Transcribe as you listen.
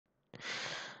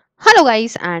Hello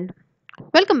guys and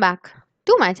welcome back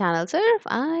to my channel सिर्फ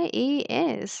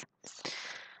IAS।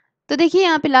 तो देखिए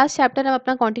यहाँ पे लास्ट चैप्टर हम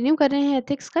अपना कंटिन्यू कर रहे हैं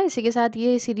एथिक्स का। इसी के साथ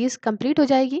ये सीरीज कंप्लीट हो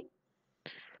जाएगी।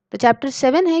 तो चैप्टर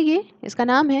 7 है ये, इसका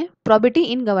नाम है प्रॉबिटी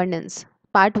इन गवर्नेंस।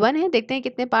 पार्ट 1 है, देखते हैं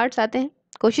कितने पार्ट्स आते हैं।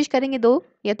 कोशिश करेंगे 2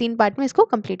 या 3 पार्ट में इसको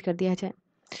कंप्लीट कर दिया जाए।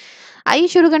 आइए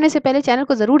शुरू करने से पहले चैनल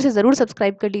को ज़रूर से ज़रूर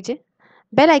सब्सक्राइब कर लीजिए,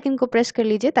 बेल आइकन को प्रेस कर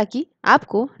लीजिए ताकि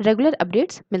आपको रेगुलर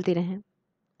अपडेट्स मिलती रहें।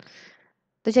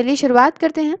 तो चलिए शुरुआत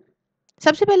करते हैं।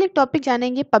 सबसे पहले एक टॉपिक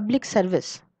जानेंगे, पब्लिक सर्विस।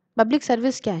 पब्लिक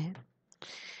सर्विस क्या है?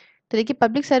 तो देखिए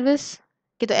पब्लिक सर्विस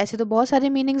के तो ऐसे तो बहुत सारे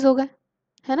मीनिंग्स हो गए,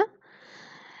 है ना,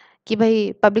 कि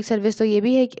भाई पब्लिक सर्विस तो ये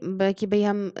भी है कि भाई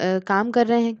हम काम कर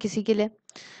रहे हैं किसी के लिए।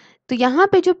 तो यहाँ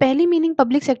पे जो पहली मीनिंग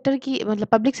पब्लिक सेक्टर की मतलब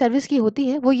पब्लिक सर्विस की होती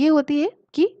है वो ये होती है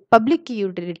कि पब्लिक की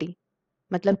यूटिलिटी,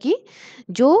 मतलब कि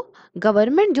जो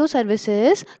गवर्नमेंट जो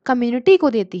सर्विसेज कम्युनिटी को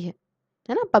देती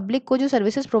है ना, पब्लिक को जो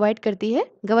सर्विसेज प्रोवाइड करती है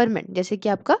गवर्नमेंट, जैसे कि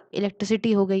आपका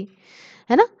इलेक्ट्रिसिटी हो गई,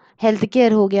 है ना, हेल्थ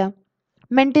केयर हो गया,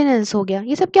 मेंटेनेंस हो गया,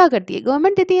 ये सब क्या करती है?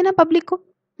 गवर्नमेंट देती है ना पब्लिक को।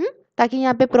 ताकि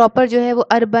यहाँ पे प्रॉपर जो है वो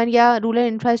अर्बन या रूरल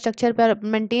इंफ्रास्ट्रक्चर पर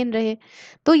मेंटेन रहे,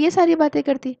 तो ये सारी बातें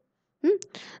करती है।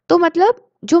 तो मतलब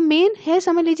जो मेन है,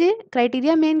 समझ लीजिए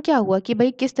क्राइटेरिया मेन क्या हुआ कि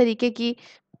भाई किस तरीके की,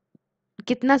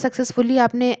 कितना सक्सेसफुली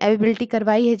आपने अवेलेबिलिटी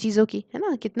करवाई है चीज़ों की, है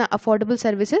ना, कितना अफोर्डेबल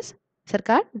सर्विसेज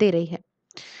सरकार दे रही है।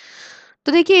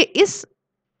 तो देखिए इस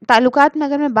ताल्लुकात में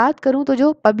अगर मैं बात करूं तो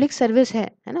जो पब्लिक सर्विस है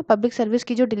ना, पब्लिक सर्विस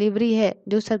की जो डिलीवरी है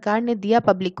जो सरकार ने दिया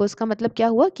पब्लिक को, उसका मतलब क्या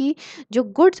हुआ कि जो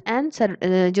गुड्स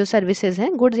एंड जो सर्विसेज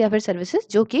हैं, गुड्स या फिर सर्विसेज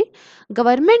जो कि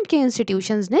गवर्नमेंट के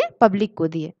इंस्टीट्यूशंस ने पब्लिक को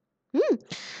दिए।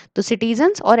 तो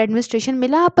सिटीजन्स और एडमिनिस्ट्रेशन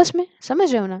मिला आपस में,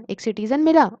 समझ रहे हो ना, एक सिटीजन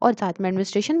मिला और साथ में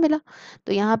एडमिनिस्ट्रेशन मिला।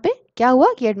 तो यहाँ पे क्या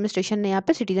हुआ कि एडमिनिस्ट्रेशन ने यहाँ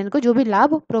पे सिटीजन को जो भी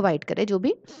लाभ प्रोवाइड करे, जो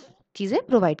भी चीज़ें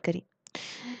प्रोवाइड करी,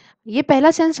 ये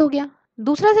पहला सेंस हो गया।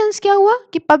 दूसरा सेंस क्या हुआ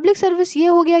कि पब्लिक सर्विस ये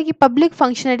हो गया कि पब्लिक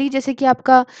फंक्शनरी, जैसे कि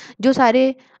आपका जो सारे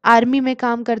आर्मी में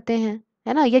काम करते हैं,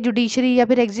 है ना, या जुडिशरी या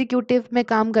फिर एग्जीक्यूटिव में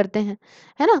काम करते हैं,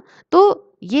 है ना,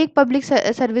 तो ये एक पब्लिक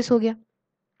सर्विस हो गया।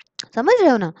 समझ रहे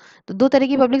हो ना? तो दो तरह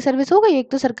की पब्लिक सर्विस हो गई, एक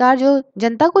तो सरकार जो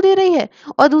जनता को दे रही है,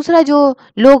 और दूसरा जो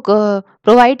लोग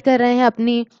प्रोवाइड कर रहे हैं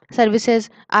अपनी सर्विसेज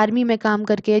आर्मी में काम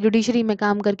करके, जुडिशरी में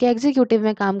काम करके, एग्जीक्यूटिव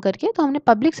में काम करके। तो हमने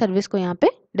पब्लिक सर्विस को यहाँ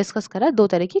पे डिस्कस करा, दो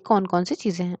तरह की कौन कौन सी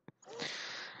चीज़ें हैं।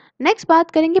 नेक्स्ट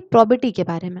बात करेंगे प्रॉपर्टी के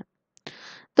बारे में।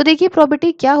 तो देखिए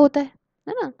प्रॉपर्टी क्या होता है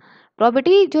ना,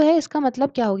 प्रॉपर्टी जो है इसका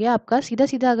मतलब क्या हो गया आपका, सीधा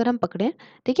सीधा अगर हम पकड़ें,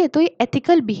 ठीक है, तो ये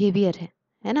एथिकल बिहेवियर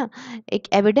है ना, एक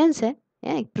एविडेंस है,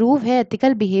 एक प्रूफ है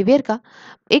एथिकल बिहेवियर का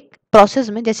एक प्रोसेस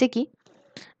में। जैसे कि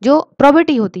जो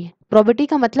प्रॉपर्टी होती है, प्रॉपर्टी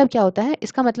का मतलब क्या होता है,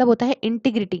 इसका मतलब होता है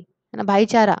इंटीग्रिटी, है ना,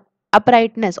 भाईचारा,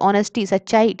 अपराइटनेस, ऑनेस्टी,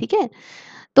 सच्चाई, ठीक है।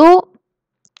 तो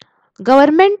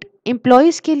गवर्नमेंट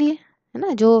एम्प्लॉयज के लिए, है ना,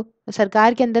 जो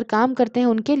सरकार के अंदर काम करते हैं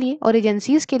उनके लिए और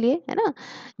एजेंसीज के लिए, है ना,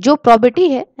 जो प्रॉपर्टी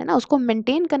है ना, उसको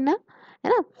मेंटेन करना,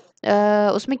 है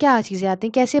ना। उसमें क्या चीज़ें आती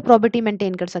हैं, कैसे प्रॉपर्टी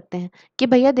मेंटेन कर सकते हैं कि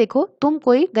भैया देखो तुम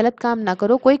कोई गलत काम ना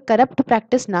करो, कोई करप्ट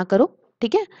प्रैक्टिस ना करो,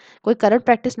 ठीक है, कोई करप्ट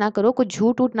प्रैक्टिस ना करो, कोई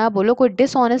झूठ उठ ना बोलो, कोई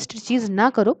डिसऑनेस्ट चीज़ ना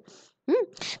करो। हम्म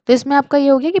तो इसमें आपका ये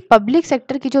हो गया कि पब्लिक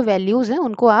सेक्टर की जो वैल्यूज हैं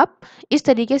उनको आप इस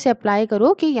तरीके से अप्लाई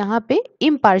करो कि यहाँ पे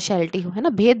इम्पार्शियलिटी हो, है ना,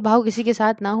 भेदभाव किसी के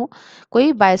साथ ना हो,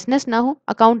 कोई बायसनेस ना हो,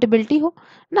 अकाउंटेबिलिटी हो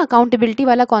ना। अकाउंटेबिलिटी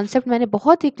वाला कॉन्सेप्ट मैंने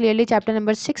बहुत ही क्लियरली चैप्टर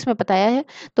नंबर 6 में बताया है,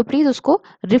 तो प्लीज उसको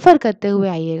रिफर करते हुए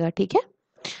आइएगा, ठीक है।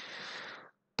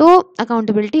 तो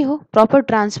अकाउंटेबिलिटी हो, प्रॉपर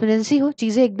ट्रांसपेरेंसी हो,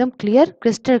 चीजें एकदम क्लियर,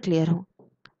 क्रिस्टल क्लियर हो।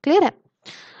 क्लियर है?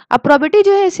 अब प्रॉपर्टी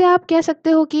जो है इसे आप कह सकते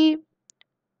हो कि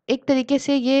एक तरीके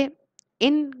से ये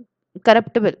इन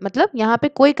करप्टेबल, मतलब यहाँ पे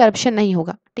कोई करप्शन नहीं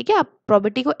होगा, ठीक है, आप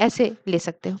प्रॉपर्टी को ऐसे ले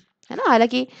सकते हो, है ना।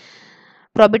 हालांकि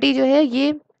प्रॉपर्टी जो है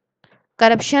ये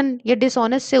करप्शन या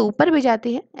डिसऑनेस्ट से ऊपर भी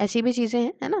जाती है, ऐसी भी चीज़ें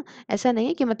हैं, है ना। ऐसा नहीं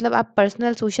है कि मतलब आप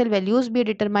पर्सनल सोशल वैल्यूज भी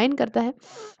डिटरमाइन करता है।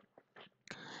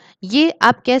 ये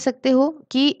आप कह सकते हो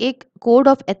कि एक कोड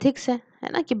ऑफ एथिक्स है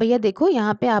ना, कि भैया देखो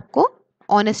यहाँ पे आपको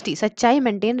ऑनेस्टी, सच्चाई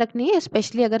मेंटेन रखनी है,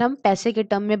 स्पेशली अगर हम पैसे के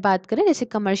टर्म में बात करें, जैसे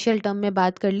कमर्शियल टर्म में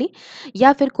बात कर ली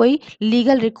या फिर कोई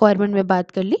लीगल रिक्वायरमेंट में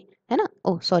बात कर ली, है ना,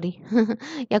 ओ सॉरी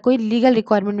या कोई लीगल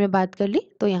रिक्वायरमेंट में बात कर ली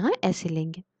तो यहाँ ऐसे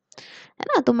लेंगे, है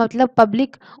ना। तो मतलब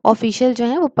पब्लिक ऑफिशियल जो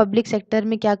है वो पब्लिक सेक्टर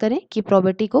में क्या करें कि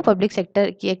प्रॉपर्टी को पब्लिक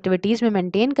सेक्टर की एक्टिविटीज़ में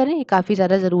मेंटेन करें, ये काफ़ी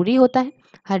ज़्यादा ज़रूरी होता है,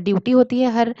 हर ड्यूटी होती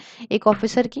है हर एक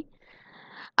ऑफिसर की।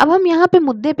 अब हम यहाँ पे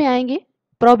मुद्दे पे आएंगे,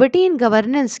 प्रॉपर्टी इन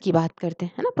गवर्नेंस की बात करते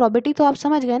हैं, है ना। प्रॉपर्टी तो आप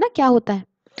समझ गए ना क्या होता है।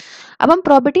 अब हम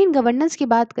प्रॉपर्टी इन गवर्नेंस की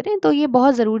बात करें तो ये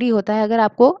बहुत ज़रूरी होता है अगर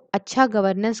आपको अच्छा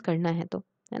गवर्नेंस करना है तो,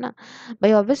 है ना।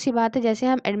 भाई ऑब्वियस सी बात है, जैसे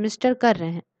हम एडमिनिस्टर कर रहे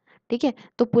हैं, ठीक है,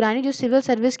 तो पुरानी जो सिविल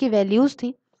सर्विस की वैल्यूज़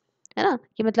थी, है ना,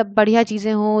 कि मतलब बढ़िया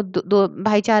चीज़ें हों, दो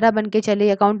भाईचारा बन के चले,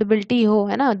 अकाउंटेबिलिटी हो,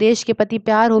 है ना, देश के प्रति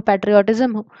प्यार हो,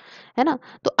 पैट्रियोटिज्म हो, है ना।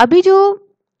 तो अभी जो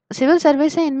सिविल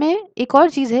सर्विस है इनमें एक और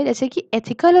चीज़ है, जैसे कि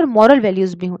एथिकल और मॉरल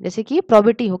वैल्यूज़ भी हों, जैसे कि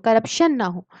प्रॉबिटी हो, करप्शन ना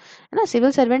हो, है ना।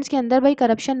 सिविल सर्वेंट्स के अंदर भाई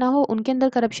करप्शन ना हो, उनके अंदर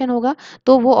करप्शन होगा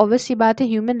तो वो ऑब्वियस सी बात है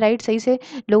ह्यूमन राइट सही से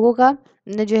लोगों का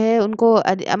जो है उनको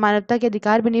मानवता के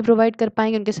अधिकार भी नहीं प्रोवाइड कर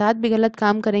पाएंगे, उनके साथ भी गलत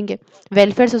काम करेंगे,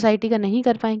 वेलफेयर सोसाइटी का नहीं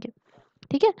कर पाएंगे।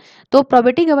 ठीक है, तो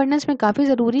प्रॉपर्टी गवर्नेंस में काफ़ी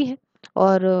ज़रूरी है।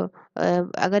 और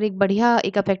अगर एक बढ़िया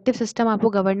एक इफेक्टिव सिस्टम आपको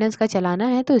गवर्नेंस का चलाना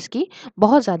है तो इसकी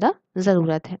बहुत ज़्यादा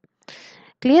ज़रूरत है।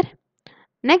 क्लियर।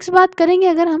 नेक्स्ट बात करेंगे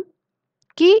अगर हम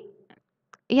कि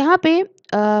यहाँ पे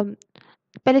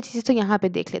पहले चीज़ तो यहाँ पे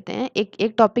देख लेते हैं, एक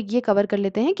एक टॉपिक ये कवर कर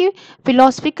लेते हैं कि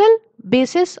philosophical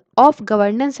basis of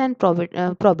governance and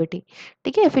probity.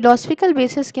 ठीक है, फिलोसफिकल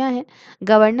बेसिस क्या है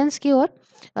गवर्नेंस के और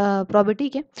प्रॉबिटी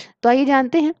के, तो आइए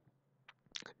जानते हैं।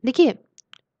 देखिए,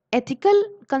 एथिकल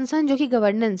कंसर्न जो कि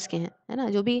गवर्नेंस के हैं, है ना,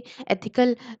 जो भी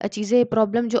एथिकल चीज़ें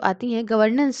प्रॉब्लम जो आती हैं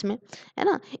गवर्नेंस में, है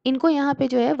ना, इनको यहाँ पे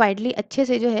जो है वाइडली अच्छे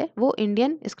से जो है वो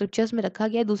इंडियन स्क्रिप्चर्स में रखा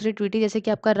गया है। दूसरी ट्रीटी जैसे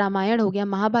कि आपका रामायण हो गया,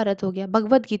 महाभारत हो गया,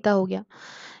 भगवत गीता हो गया,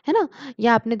 है ना,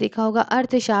 या आपने देखा होगा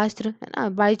अर्थशास्त्र, है ना,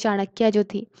 बाई चाणक्य जो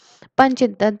थी,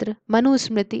 पंचतंत्र,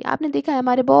 मनुस्मृति, आपने देखा है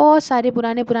हमारे बहुत सारे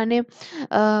पुराने पुराने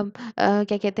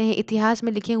क्या कहते हैं इतिहास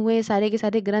में लिखे हुए सारे के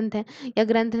सारे ग्रंथ हैं, या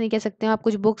ग्रंथ नहीं कह सकते हो आप,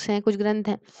 कुछ बुक्स हैं, कुछ ग्रंथ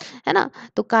हैं, है ना।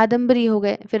 तो कादम्बरी हो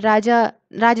गए, फिर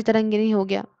राजतरंगिणी हो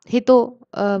गया, हितो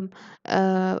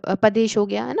पदेश हो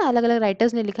गया, है ना, अलग अलग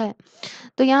राइटर्स ने लिखा है।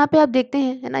 तो यहाँ पे आप देखते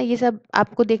हैं, है ना, ये सब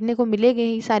आपको देखने को मिलेगा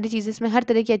ही, सारी चीज़ें इसमें हर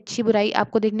तरह की अच्छी बुराई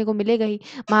आपको देखने को मिलेगा ही।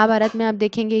 महाभारत में आप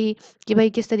देखेंगे ही कि भाई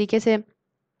किस तरीके से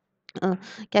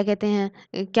क्या कहते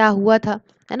हैं क्या हुआ था,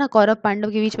 है ना, कौरव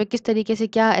पांडव के बीच में किस तरीके से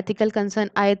क्या एथिकल कंसर्न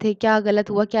आए थे, क्या गलत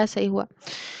हुआ, क्या सही हुआ।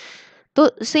 तो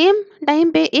सेम टाइम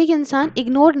पे एक इंसान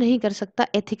इग्नोर नहीं कर सकता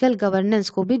एथिकल गवर्नेंस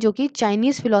को भी, जो कि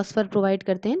चाइनीज फिलोसफर प्रोवाइड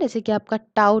करते हैं, जैसे कि आपका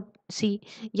टाओ सी,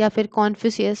 या फिर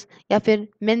कॉन्फ्यूशियस, या फिर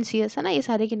मेंसियस, है ना, ये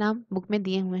सारे के नाम बुक में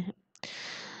दिए हुए हैं।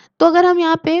 तो अगर हम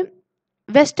यहाँ पे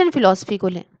वेस्टर्न फिलोसफी को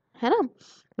लें, है ना,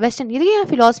 वेस्टर्न, ये देखिए यहाँ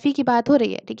फिलोसफी की बात हो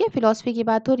रही है, ठीक है, फिलोसफी की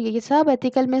बात हो रही है, ये सब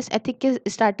एथिकल में एथिक के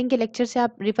स्टार्टिंग के लेक्चर से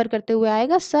आप रिफर करते हुए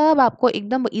आएगा, सब आपको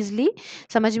एकदम इजीली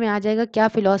समझ में आ जाएगा क्या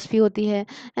फिलोसफी होती है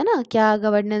ना, क्या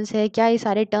गवर्नेंस है, क्या ये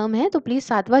सारे टर्म हैं। तो प्लीज़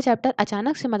 7वां चैप्टर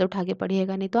अचानक से मत उठा के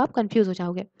पढ़िएगा, नहीं तो आप कंफ्यूज हो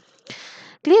जाओगे।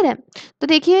 क्लियर है। तो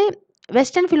देखिए,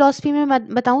 वेस्टर्न फिलोसफी में मैं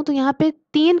बताऊं तो यहाँ पे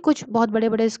 3 कुछ बहुत बड़े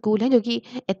बड़े स्कूल हैं जो कि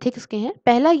एथिक्स के हैं।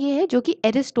 पहला ये है जो कि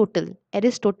एरिस्टोटल,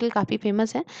 एरिस्टोटल काफ़ी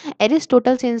फेमस है,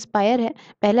 एरिस्टोटल से इंस्पायर है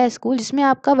पहला स्कूल, जिसमें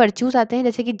आपका वर्च्यूज आते हैं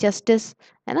जैसे कि जस्टिस,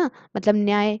 है ना, मतलब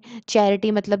न्याय,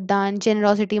 चैरिटी मतलब दान,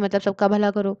 जेनरोसिटी मतलब सबका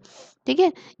भला करो। ठीक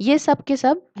है, ये सब के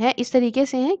सब है इस तरीके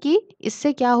से हैं कि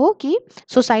इससे क्या हो कि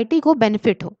सोसाइटी को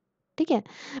बेनिफिट हो। ठीक है,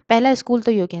 पहला स्कूल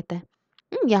तो ये कहता है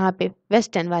यहाँ पे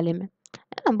वेस्टर्न वाले में,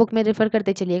 है ना, बुक में रेफर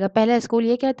करते चलिएगा। पहला स्कूल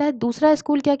ये कहता है, दूसरा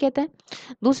स्कूल क्या कहता है,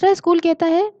 दूसरा स्कूल कहता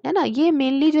है ना, ये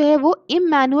मेनली जो है वो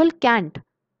इमैनुअल कैंट,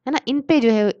 है ना, इन पे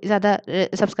जो है ज़्यादा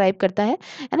सब्सक्राइब करता है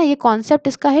ना। ये कॉन्सेप्ट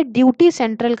इसका है ड्यूटी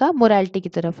सेंट्रल का मोरालिटी की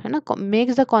तरफ, है ना,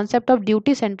 makes the concept of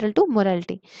duty central to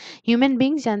morality. Human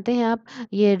beings जानते हैं आप,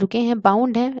 ये रुके हैं,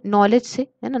 बाउंड हैं नॉलेज से,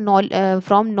 है ना,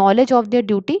 from knowledge of their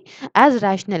duty as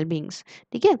rational beings.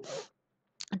 ठीक है,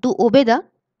 to obey the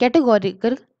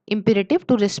categorical imperative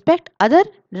to respect other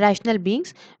rational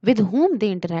beings with whom they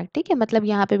interact। ठीक है, मतलब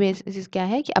यहाँ पे बेसिस क्या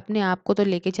है कि अपने आप को तो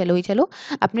लेके चलो ही चलो,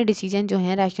 अपने डिसीजन जो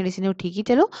हैं रैशनल डिसीजन वो ठीक ही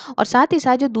चलो, और साथ ही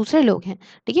साथ जो दूसरे लोग हैं,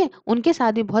 ठीक है, उनके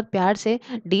साथ भी बहुत प्यार से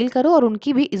डील करो और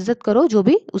उनकी भी इज्जत करो, जो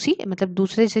भी उसी मतलब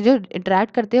दूसरे से जो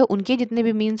इंटरेक्ट करते हो उनके जितने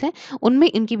भी मीन्स हैं उनमें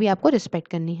इनकी भी आपको रिस्पेक्ट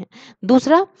करनी है।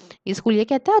 दूसरा स्कूल ये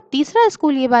कहता है, और तीसरा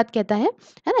स्कूल ये बात कहता है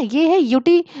ना, ये है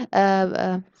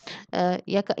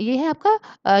ये है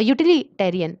आपका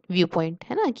यूटिलिटेरियन व्यू पॉइंट,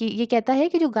 है ना, कि ये कहता है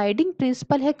कि जो गाइडिंग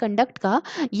प्रिंसिपल है कंडक्ट का,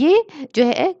 ये जो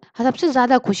है सबसे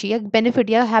ज़्यादा खुशी या बेनिफिट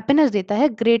या हैप्पीनेस देता है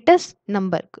ग्रेटेस्ट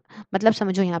नंबर। मतलब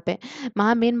समझो यहाँ पे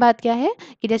वहाँ मेन बात क्या है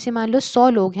कि जैसे मान लो 100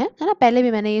 लोग हैं, है ना, पहले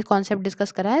भी मैंने ये कॉन्सेप्ट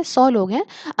डिस्कस करा है, 100 लोग हैं,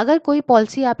 अगर कोई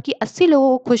पॉलिसी आपकी 80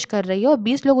 लोगों को खुश कर रही है और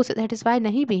 20 लोग उससे सेटिस्फाई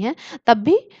नहीं भी हैं, तब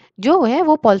भी जो है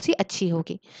वो पॉलिसी अच्छी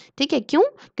होगी। ठीक है, क्यों,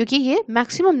 क्योंकि ये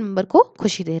मैक्सिमम नंबर को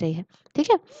खुशी दे रही है। ठीक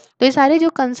है, तो ये सारे जो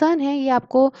कंसर्न हैं ये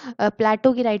आपको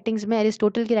प्लेटो की राइटिंग्स में,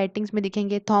 एरिस्टोटल की राइटिंग्स में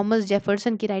दिखेंगे, थॉमस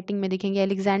जेफरसन की राइटिंग में दिखेंगे,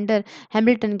 अलेक्जेंडर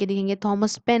हैमिल्टन के दिखेंगे,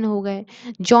 थॉमस पेन हो गए,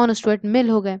 जॉन स्टुअर्ट मिल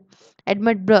हो गए,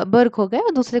 एडमंड बर्क हो गए,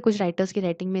 और दूसरे कुछ राइटर्स की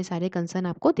राइटिंग में सारे कंसर्न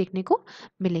आपको देखने को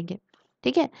मिलेंगे।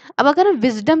 ठीक है, अब अगर हम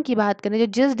विजडम की बात करें, जो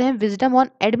जिस्ड है विजडम ऑन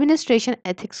एडमिनिस्ट्रेशन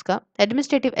एथिक्स का,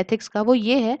 एडमिनिस्ट्रेटिव एथिक्स का, वो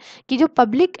ये है कि जो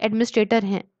पब्लिक एडमिनिस्ट्रेटर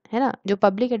हैं, है ना, जो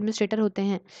पब्लिक एडमिनिस्ट्रेटर होते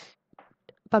हैं,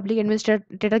 पब्लिक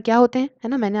एडमिनिस्ट्रेटर क्या होते हैं, है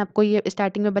ना, मैंने आपको ये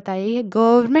स्टार्टिंग में बताया ही है,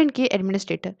 गवर्नमेंट के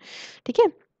एडमिनिस्ट्रेटर। ठीक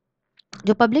है,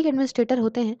 जो पब्लिक एडमिनिस्ट्रेटर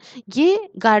होते हैं ये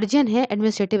गार्जियन है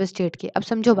एडमिनिस्ट्रेटिव स्टेट के। अब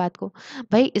समझो बात को,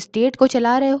 भाई स्टेट को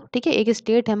चला रहे हो, ठीक है, एक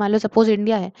स्टेट है, मान लो सपोज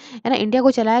इंडिया है ना, इंडिया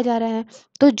को चलाया जा रहा है,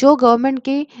 तो जो गवर्नमेंट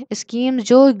की स्कीम्स,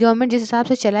 जो गवर्नमेंट जिस हिसाब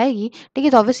से चलाएगी, ठीक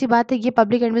है, तो ऑब्वियस सी बात है ये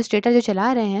पब्लिक एडमिनिस्ट्रेटर जो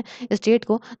चला रहे हैं स्टेट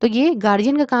को, तो ये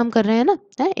गार्जियन का काम कर रहे हैं ना,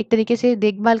 है एक तरीके से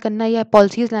देखभाल करना या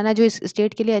पॉलिसीज लाना जो इस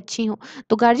स्टेट के लिए अच्छी हो,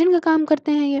 तो गार्जियन का काम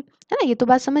करते हैं ये, है ना, ये तो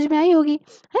बात समझ में आई होगी,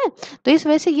 है। तो इस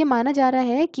वजह से ये माना जा रहा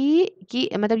है कि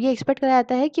मतलब ये एक्सपेक्ट करा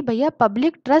जाता है कि भैया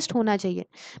पब्लिक ट्रस्ट होना चाहिए,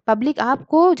 पब्लिक,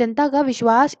 आपको जनता का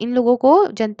विश्वास, इन लोगों को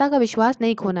जनता का विश्वास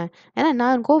नहीं खोना है ना,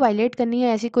 ना उनको वायलेट करनी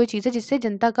है ऐसी कोई चीज़ें जिससे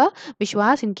जनता का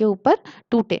विश्वास इनके ऊपर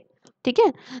टूटे। ठीक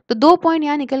है, तो 2 पॉइंट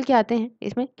यहाँ निकल के आते हैं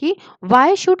इसमें कि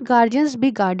why should guardians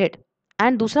B guarded,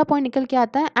 and दूसरा पॉइंट निकल के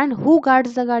आता है and who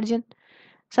guards the guardian.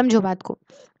 समझो बात को,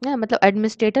 ना मतलब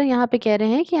एडमिनिस्ट्रेटर यहाँ पे कह रहे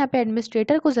हैं कि यहाँ पे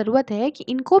एडमिनिस्ट्रेटर को ज़रूरत है कि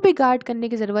इनको भी गार्ड करने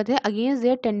की ज़रूरत है against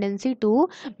their tendency to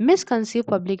मिसकंसीव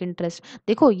public interest.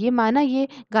 देखो ये माना ये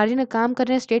गार्जियन का काम कर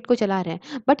रहे हैं, स्टेट को चला रहे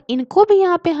हैं, बट इनको भी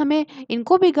यहाँ पे हमें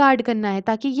इनको भी गार्ड करना है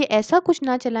ताकि ये ऐसा कुछ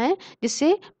ना चलाएं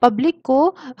जिससे पब्लिक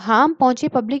को हार्म पहुंचे,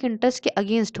 पब्लिक इंटरेस्ट के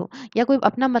अगेंस्ट हो, या कोई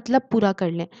अपना मतलब पूरा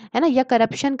कर लें, है ना, या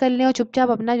करप्शन कर लें और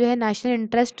चुपचाप अपना जो है नेशनल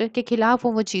इंटरेस्ट के खिलाफ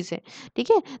हो वो चीज़ें।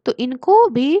 ठीक है, तो इनको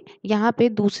भी यहाँ पे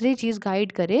दूसरी चीज़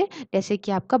गाइड करे, जैसे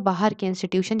कि आपका बाहर के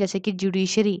इंस्टीट्यूशन जैसे कि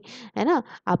जुडिशरी, है ना,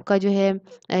 आपका जो है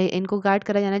इनको गाइड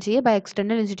करा जाना चाहिए बाय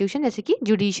एक्सटर्नल इंस्टीट्यूशन जैसे कि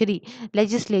judiciary,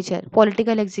 legislature,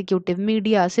 political executive,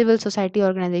 media, civil society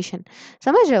organisation.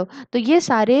 समझ रहे हो, तो ये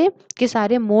सारे के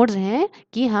सारे मोड्स हैं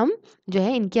कि हम जो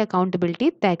है इनकी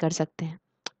अकाउंटेबिलिटी तय कर सकते हैं।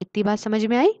 इतनी बात समझ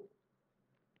में आई।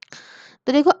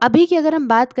 तो देखो अभी की अगर हम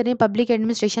बात करें पब्लिक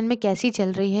एडमिनिस्ट्रेशन में कैसी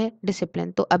चल रही है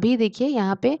डिसिप्लिन, तो अभी देखिए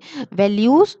यहाँ पे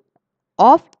वैल्यूज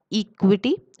ऑफ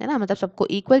इक्विटी, है ना, मतलब सबको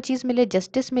इक्वल चीज़ मिले,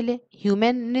 जस्टिस मिले,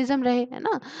 ह्यूमनिज्म रहे, है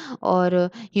ना, और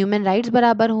ह्यूमन राइट्स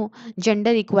बराबर हो,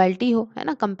 जेंडर इक्वालिटी हो, है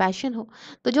ना, कंपैशन हो।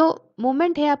 तो जो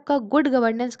मूवमेंट है आपका गुड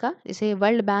गवर्नेंस का, इसे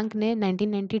वर्ल्ड बैंक ने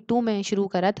 1992 में शुरू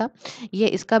करा था, ये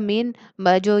इसका मेन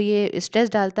जो ये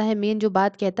स्ट्रेस डालता है, मेन जो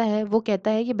बात कहता है वो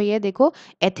कहता है कि भैया देखो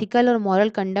एथिकल और मॉरल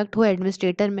कंडक्ट हो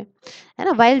एडमिनिस्ट्रेटर में, है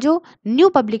ना, वाइल जो न्यू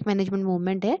पब्लिक मैनेजमेंट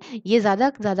मूवमेंट है ये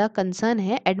ज़्यादा कंसर्न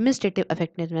है एडमिनिस्ट्रेटिव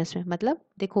इफेक्टिवनेस में। मतलब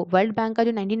देखो वर्ल्ड बैंक का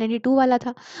जो 1992 वाला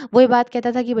था वो ये बात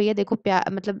कहता था कि भैया देखो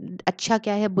मतलब अच्छा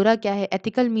क्या है बुरा क्या है,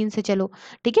 एथिकल मीन से चलो,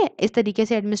 ठीक है, इस तरीके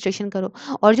से एडमिनिस्ट्रेशन करो।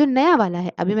 और जो नया वाला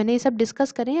है अभी मैंने ये सब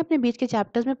डिस्कस करे हैं अपने बीच के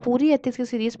चैप्टर्स में, पूरी एथिक्स की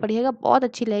सीरीज पढ़िएगा, बहुत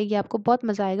अच्छी लगेगी आपको, बहुत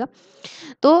मजा आएगा।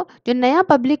 तो जो नया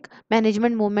पब्लिक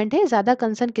मैनेजमेंट मूवमेंट है ज़्यादा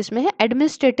कंसर्न किस में है,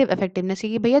 एडमिनिस्ट्रेटिव इफेक्टिवनेस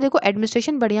की, भैया देखो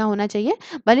एडमिनिस्ट्रेशन बढ़िया होना चाहिए,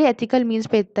 भले एथिकल मीन्स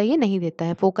पे इतना ये नहीं देता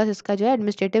है फोकस, इसका जो है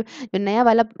एडमिनिस्ट्रेटिव, जो नया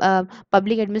वाला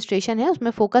पब्लिक एडमिनिस्ट्रेशन है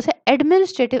उसमें फोकस है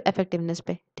एडमिनिस्ट्रेटिव इफेक्टिवनेस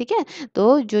पे। ठीक है,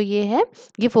 तो जो ये है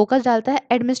ये फोकस डालता है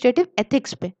एडमिनिस्ट्रेटिव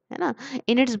एथिक्स पे, है ना,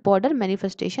 इन इट्स बॉर्डर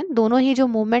मैनिफेस्टेशन। दोनों ही जो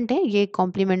मूवमेंट है ये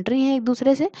कॉम्प्लीमेंट्री हैं एक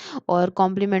दूसरे से, और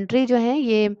कॉम्प्लीमेंट्री जो है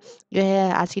ये जो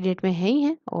है आज की डेट में है ही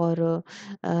है, और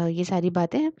ये सारी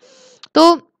बातें हैं।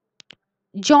 तो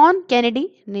जॉन कैनेडी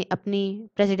ने अपनी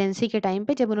प्रेसिडेंसी के टाइम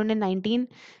पे, जब उन्होंने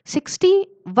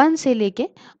 1961 से लेके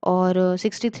और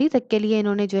 63 तक के लिए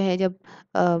इन्होंने जो है जब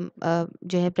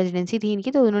जो है प्रेसिडेंसी थी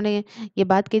इनकी, तो उन्होंने ये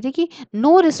बात कही थी कि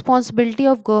no responsibility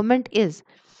of government is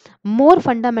more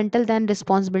fundamental then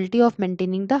responsibility of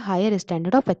maintaining the higher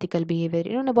standard of ethical behaviour.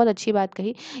 इन्होंने बहुत अच्छी बात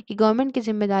कही कि गवर्नमेंट की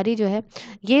जिम्मेदारी जो है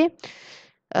ये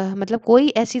मतलब कोई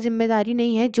ऐसी जिम्मेदारी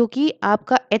नहीं है जो कि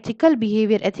आपका एथिकल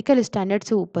बिहेवियर, एथिकल स्टैंडर्ड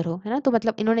से ऊपर हो, है ना। तो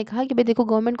मतलब इन्होंने कहा कि भाई देखो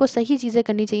गवर्नमेंट को सही चीज़ें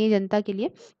करनी चाहिए जनता के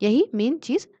लिए, यही मेन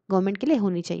चीज़ गवर्नमेंट के लिए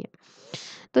होनी चाहिए।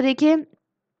 तो देखिए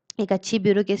एक अच्छी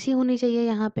ब्यूरोक्रेसी होनी चाहिए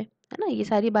यहाँ पे, है ना, ये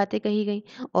सारी बातें कही गई,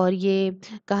 और ये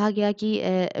कहा गया कि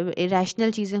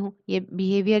रैशनल चीज़ें हों, ये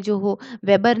बिहेवियर जो हो।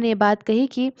 वेबर ने बात कही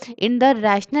कि in the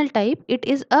rational type it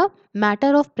is a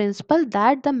matter of principal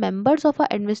that the members of a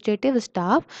administrative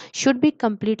staff should be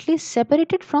completely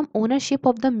separated from ownership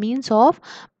of the means of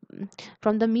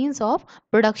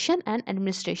production and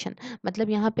administration. मतलब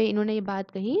यहाँ पे इन्होंने ये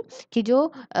बात कही कि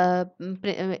जो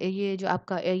ये जो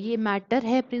आपका ये मैटर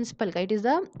है प्रिंसिपल का, it is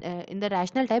the in the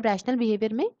rational type, rational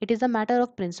behaviour में it is the matter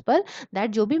of principal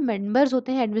that जो भी मेंबर्स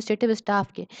होते हैं एडमिनिस्ट्रेटिव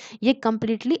स्टाफ के ये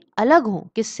कंप्लीटली अलग हों,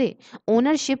 किससे,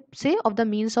 ओनरशिप से, of the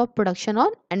means of production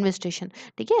और एडमिनिस्ट्रेशन।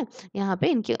 ठीक है, यहाँ पे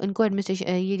इनको एडमिनिस्ट्रेशन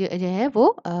ये जो है वो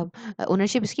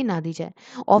ओनरशिप इसकी ना दी जाए।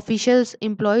 ऑफिशियल्स,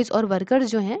 एम्प्लॉयज़ और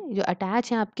वर्कर्स जो हैं जो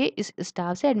अटैच हैं आपके आपके इस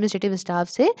स्टाफ से, एडमिनिस्ट्रेटिव स्टाफ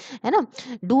से, है ना,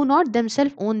 do not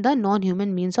themselves own the non human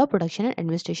means of production and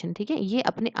administration. ठीक है, ये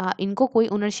अपने इनको कोई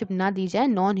ओनरशिप ना दी जाए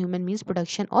नॉन ह्यूमन मीन्स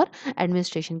प्रोडक्शन और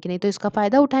एडमिनिस्ट्रेशन की, नहीं तो इसका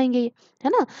फायदा उठाएंगे ये,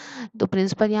 है ना। तो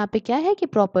प्रिंसिपल यहाँ पे क्या है कि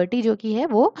प्रॉपर्टी जो की है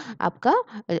वो आपका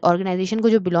ऑर्गेनाइजेशन को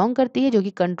जो बिलोंग करती है, जो कि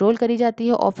कंट्रोल करी जाती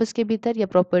है ऑफिस के भीतर, या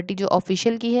प्रॉपर्टी जो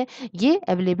ऑफिशियल की है, ये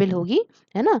अवेलेबल होगी,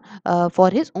 है ना,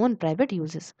 for his own private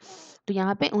uses. तो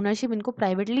यहाँ पे ओनरशिप इनको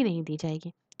प्राइवेटली नहीं दी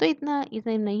जाएगी। तो इतना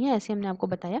इतना नहीं है, ऐसे हमने आपको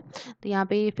बताया। तो यहाँ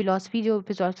पे फिलॉसफी जो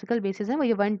फिलोसफिकल बेसिस है वो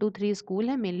ये 1 2 3 स्कूल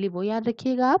है, मेनली वो याद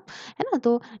रखिएगा आप, है ना।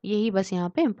 तो यही बस यहाँ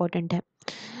पे इम्पोर्टेंट है।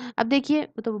 अब देखिए,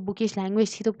 तो बुकिश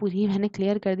लैंग्वेज थी तो पूरी मैंने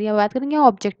क्लियर कर दिया। बात करेंगे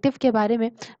ऑब्जेक्टिव के बारे में,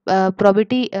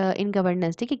 प्रोबिटी इन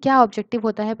गवर्नेंस। ठीक है, क्या ऑब्जेक्टिव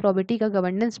होता है प्रोबिटी का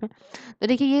गवर्नेंस में। तो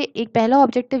देखिए, ये एक पहला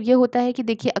ऑब्जेक्टिव ये होता है कि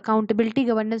देखिए अकाउंटेबिलिटी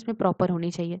गवर्नेंस में प्रॉपर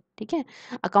होनी चाहिए। ठीक है,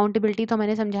 अकाउंटेबिलिटी तो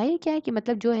मैंने समझाई क्या है कि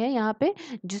मतलब जो है यहाँ पे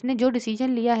जिसने जो डिसीजन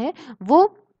लिया है वो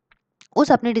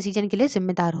उस अपने डिसीजन के लिए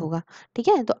जिम्मेदार होगा। ठीक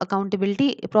है, तो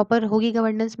अकाउंटेबिलिटी प्रॉपर होगी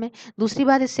गवर्नेंस में। दूसरी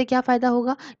बात, इससे क्या फ़ायदा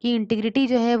होगा कि इंटीग्रिटी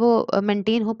जो है वो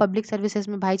मेंटेन हो पब्लिक सर्विसेज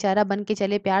में, भाईचारा बन के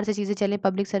चले, प्यार से चीज़ें चले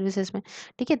पब्लिक सर्विसेज में।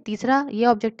 ठीक है, तीसरा ये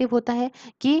ऑब्जेक्टिव होता है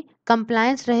कि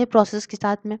कंप्लायंस रहे प्रोसेस के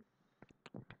साथ में।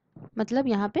 मतलब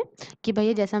यहाँ पे कि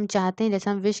भैया जैसा हम चाहते हैं,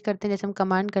 जैसा हम विश करते हैं, जैसा हम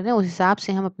कमांड कर रहे हैं, उस हिसाब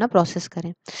से हम अपना प्रोसेस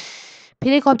करें।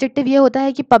 फिर एक ऑब्जेक्टिव ये होता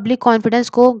है कि पब्लिक कॉन्फिडेंस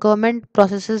को गवर्नमेंट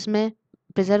प्रोसेसेस में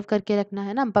प्रिजर्व करके रखना,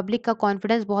 है ना। पब्लिक का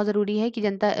कॉन्फिडेंस बहुत ज़रूरी है कि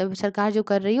जनता सरकार जो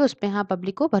कर रही है उस पे हाँ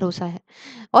पब्लिक को भरोसा है।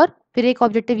 और फिर एक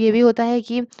ऑब्जेक्टिव ये भी होता है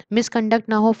कि मिसकंडक्ट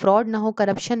ना हो, फ्रॉड ना हो,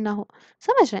 करप्शन ना हो।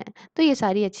 समझ रहे हैं, तो ये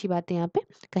सारी अच्छी बातें यहाँ पे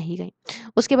कही गई।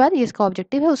 उसके बाद ये इसका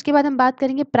ऑब्जेक्टिव है। उसके बाद हम बात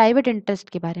करेंगे प्राइवेट इंटरेस्ट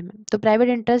के बारे में। तो प्राइवेट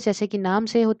इंटरेस्ट जैसे कि नाम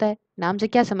से होता है, नाम से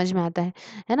क्या समझ में आता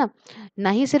है ना। ना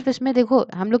ही सिर्फ इसमें देखो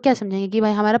हम लोग क्या समझेंगे कि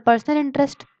भाई हमारा पर्सनल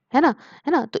इंटरेस्ट है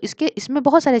ना। तो इसके इसमें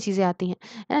बहुत सारी चीज़ें आती हैं,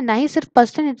 है ना। ना ही सिर्फ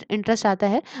पर्सनल इंटरेस्ट आता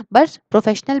है, बस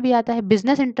प्रोफेशनल भी आता है,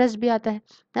 बिजनेस इंटरेस्ट भी आता है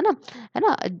ना। है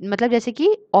ना, मतलब जैसे कि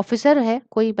ऑफिसर है,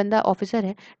 कोई बंदा ऑफिसर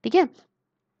है, ठीक है,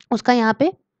 उसका यहाँ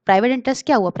पे प्राइवेट इंटरेस्ट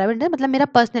क्या हुआ, प्राइवेट इंटरेस्ट मतलब मेरा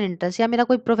पर्सनल इंटरेस्ट या मेरा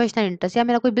कोई प्रोफेशनल इंटरेस्ट या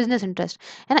मेरा कोई बिजनेस इंटरेस्ट,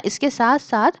 है ना। इसके साथ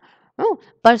साथ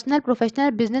personal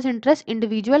professional business interest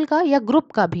individual का या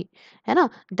ग्रुप का भी, है ना,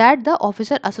 that the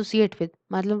officer associate with.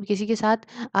 मतलब किसी के साथ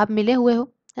आप मिले हुए हो,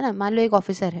 है ना, मान लो एक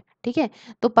ऑफिसर है, ठीक है,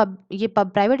 तो ये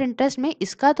प्राइवेट इंटरेस्ट में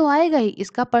इसका तो आएगा ही,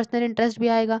 इसका पर्सनल इंटरेस्ट भी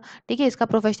आएगा, ठीक है, इसका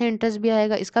प्रोफेशनल इंटरेस्ट भी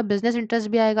आएगा, इसका बिजनेस इंटरेस्ट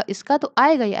भी आएगा, इसका तो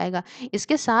आएगा ही आएगा।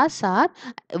 इसके साथ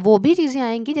साथ वो भी चीज़ें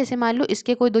आएंगी, जैसे मान लो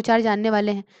इसके कोई 2 4 जानने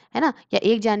वाले हैं, है ना, या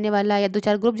एक जानने वाला है या 2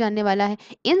 4 ग्रुप जानने वाला है,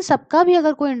 इन सबका भी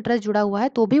अगर कोई इंटरेस्ट जुड़ा हुआ है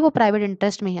तो भी वो प्राइवेट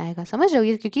इंटरेस्ट में ही आएगा। समझ रहे हो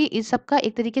ये, क्योंकि इस सबका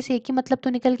एक तरीके से एक ही मतलब तो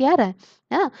निकल के आ रहा है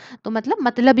ना। तो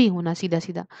मतलब ही होना सीधा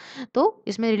सीधा। तो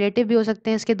इसमें रिलेटिव भी हो सकते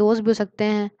हैं, इसके दोस्त भी हो सकते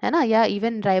हैं, है ना, या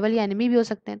इवन राइवल या एनिमी भी हो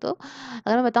सकते हैं। तो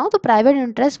अगर मैं बताऊं तो प्राइवेट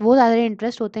इंटरेस्ट वो ज़्यादा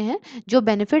इंटरेस्ट होते हैं जो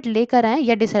बेनिफिट लेकर आए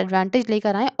या डिसएडवांटेज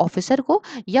लेकर आए ऑफिसर को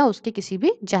या उसके किसी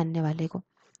भी जानने वाले को।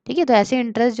 ठीक है, तो ऐसे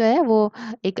इंटरेस्ट जो है वो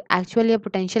एक एक्चुअल या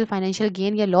पोटेंशियल फाइनेंशियल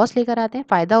गेन या लॉस लेकर आते हैं।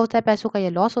 फ़ायदा होता है पैसों का या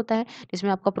लॉस होता है,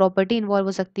 जिसमें आपका प्रॉपर्टी इन्वॉल्व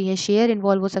हो सकती है, शेयर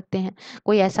इन्वॉल्व हो सकते हैं,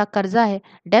 कोई ऐसा कर्जा है,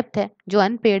 डेप्थ है जो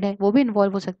अनपेड है वो भी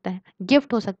इन्वॉल्व हो सकता है,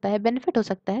 गिफ्ट हो सकता है, बेनिफिट हो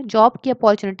सकता है, जॉब की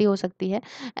अपॉर्चुनिटी हो सकती है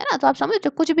ना। तो आप समझ रहे,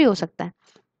 कुछ भी हो सकता है।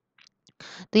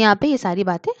 तो यहाँ पे ये सारी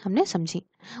बातें हमने समझी।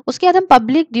 उसके बाद हम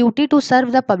public duty to serve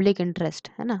the public interest,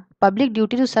 है ना, public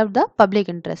duty to serve the public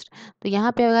interest. तो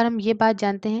यहाँ पे अगर हम ये बात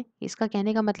जानते हैं, इसका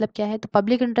कहने का मतलब क्या है, तो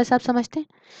पब्लिक इंटरेस्ट आप समझते हैं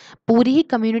पूरी ही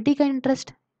कम्युनिटी का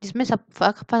इंटरेस्ट, जिसमें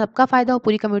सबका फायदा हो,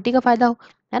 पूरी कम्युनिटी का फायदा हो,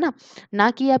 है ना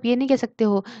कि आप ये नहीं कह सकते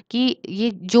हो कि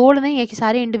ये जोड़ नहीं है कि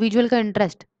सारे इंडिविजुअल का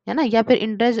इंटरेस्ट है ना, या फिर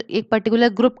इंटरेस्ट एक पर्टिकुलर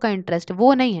ग्रुप का इंटरेस्ट,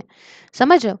 वो नहीं है।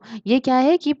 समझ रहे हो, ये क्या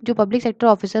है कि जो पब्लिक सेक्टर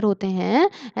ऑफिसर होते हैं,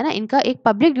 है ना, इनका एक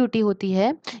पब्लिक ड्यूटी होती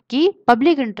है कि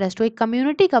पब्लिक इंटरेस्ट हो, एक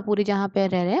कम्युनिटी का पूरी जहाँ पे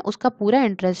रह रहे हैं उसका पूरा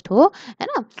इंटरेस्ट हो, है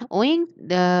ना, ओइंग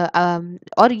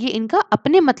और ये इनका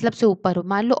अपने मतलब से ऊपर हो।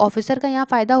 मान लो ऑफिसर का यहाँ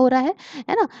फायदा हो रहा है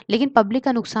ना, लेकिन पब्लिक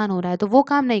का नुकसान हो रहा है, तो वो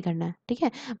काम नहीं करना है, ठीक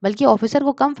है। बल्कि ऑफिसर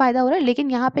को कम फायदा हो रहा है,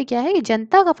 लेकिन यहाँ पे क्या है कि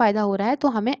जनता का फायदा हो रहा है, तो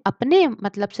हमें अपने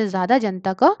मतलब से ज्यादा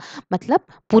जनता का मतलब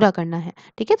पूरा करना है,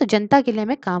 ठीक है। तो जनता के लिए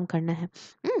हमें काम करना है।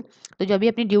 तो जब भी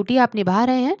अपनी ड्यूटी आप निभा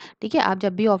रहे हैं, ठीक है, आप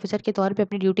जब भी ऑफिसर के तौर पे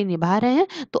अपनी ड्यूटी निभा रहे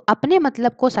हैं तो अपने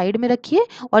मतलब को साइड में रखिए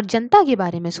और जनता के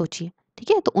बारे में सोचिए,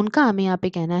 ठीक है। तो उनका हमें यहाँ पे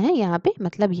कहना है, यहाँ पे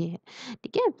मतलब ये है,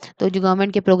 ठीक है। तो जो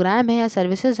गवर्नमेंट के प्रोग्राम है या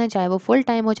सर्विसेज हैं, चाहे वो फुल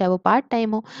टाइम हो, चाहे वो पार्ट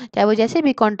टाइम हो, चाहे वो जैसे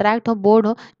भी कॉन्ट्रैक्ट हो, बोर्ड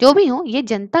हो, जो भी हो, ये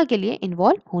जनता के लिए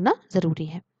इन्वॉल्व होना ज़रूरी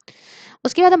है।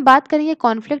 उसके बाद हम बात करेंगे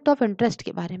कॉन्फ्लिक्ट ऑफ इंटरेस्ट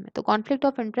के बारे में। तो कॉन्फ्लिक्ट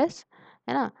ऑफ इंटरेस्ट,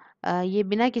 है ना, ये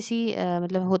बिना किसी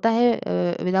मतलब होता है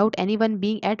without anyone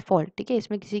being at fault, ठीक है,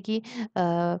 इसमें किसी की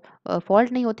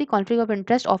फॉल्ट नहीं होती। Conflict of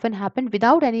interest often happen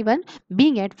without anyone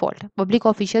being at fault. Public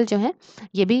official जो है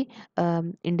ये भी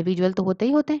इंडिविजुअल तो होते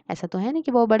ही होते हैं, ऐसा तो है नहीं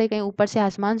कि वो बड़े कहीं ऊपर से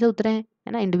आसमान से उतरे हैं,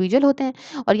 है ना, इंडिविजुअल होते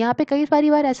हैं। और यहाँ पे कई सारी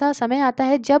बार ऐसा समय आता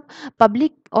है जब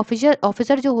पब्लिक ऑफिसर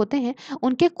ऑफिसर जो होते हैं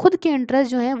उनके खुद के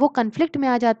इंटरेस्ट जो हैं वो कन्फ्लिक्ट में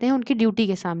आ जाते हैं उनकी ड्यूटी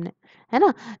के सामने, है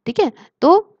ना, ठीक है।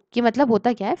 तो कि मतलब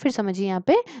होता क्या है फिर समझिए यहाँ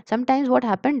पे, समटाइम्स व्हाट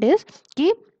हैपेंड इज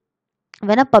कि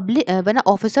when a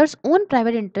officer's own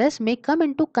private interest may come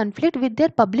into conflict with their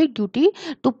public duty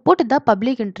to put the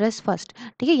public interest first,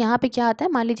 ठीक है। यहाँ पे क्या आता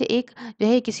है, मान लीजिए एक जो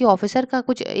है किसी ऑफिसर का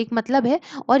कुछ एक मतलब है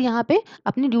और यहाँ पे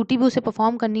अपनी ड्यूटी भी उसे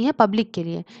परफॉर्म करनी है पब्लिक के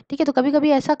लिए, ठीक है। तो कभी कभी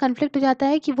ऐसा कन्फ्लिक्ट हो जाता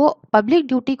है कि वो पब्लिक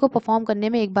ड्यूटी को परफॉर्म करने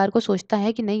में एक बार को सोचता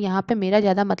है कि नहीं यहाँ पे मेरा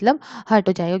ज़्यादा मतलब हर्ट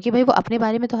हो जाएगा, कि भाई वो अपने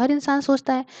बारे में तो हर इंसान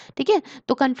सोचता है, ठीक है।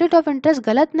 तो कन्फ्लिक्ट ऑफ इंटरेस्ट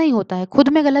गलत नहीं होता है, खुद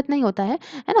में गलत नहीं होता है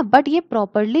ना, बट ये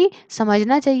प्रॉपरली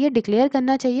समझना चाहिए, डिक्लेयर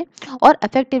करना चाहिए और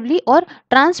इफेक्टिवली और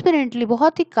ट्रांसपेरेंटली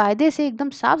बहुत ही कायदे से एकदम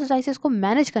साफ सफाई से इसको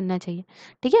मैनेज करना चाहिए,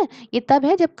 ठीक है। ये तब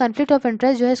है जब कन्फ्लिक्ट ऑफ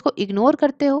इंटरेस्ट जो है इसको इग्नोर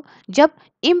करते हो, जब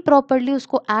इम्प्रॉपरली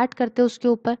उसको ऐड करते हो उसके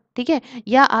ऊपर, ठीक है।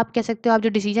 या आप कह सकते हो आप जो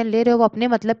डिसीजन ले रहे हो वो अपने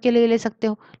मतलब के लिए ले सकते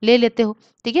हो, ले लेते हो,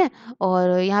 ठीक है। और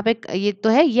यहाँ पे ये तो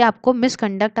है, ये आपको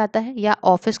मिसकंडक्ट आता है या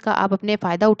ऑफिस का आप अपने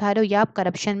फ़ायदा उठा रहे हो या आप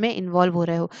करप्शन में इन्वॉल्व हो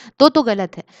रहे हो, तो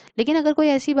गलत है। लेकिन अगर कोई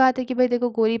ऐसी बात है कि भाई देखो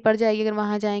गोली पड़ जाएगी अगर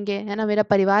वहाँ जाएंगे, है ना, मेरा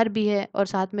परिवार भी है और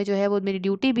साथ में जो है वो मेरी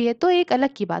ड्यूटी भी है, तो एक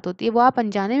अलग की बात होती है, वो आप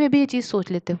अनजाने में भी ये चीज़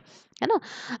सोच लेते हो, है ना।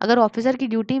 अगर ऑफिसर की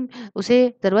ड्यूटी उसे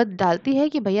ज़रूरत डालती है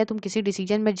कि भैया तुम किसी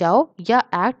डिसीजन में जाओ या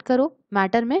एक्ट करो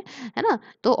मैटर में, है ना,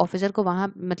 तो ऑफिसर को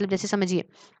वहाँ मतलब जैसे समझिए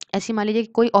ऐसी मान लीजिए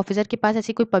कि कोई ऑफिसर के पास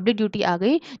ऐसी कोई पब्लिक ड्यूटी आ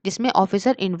गई जिसमें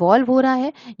ऑफिसर इन्वॉल्व हो रहा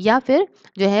है, या फिर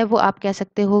जो है वो आप कह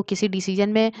सकते हो किसी डिसीजन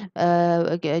में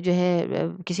जो है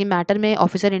किसी मैटर में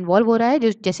ऑफिसर इन्वॉल्व हो रहा है,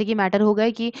 जो जैसे कि मैटर हो गया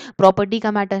कि प्रॉपर्टी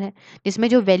का मैटर है जिसमें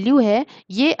जो वैल्यू है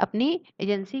ये अपनी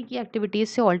एजेंसी की एक्टिविटीज़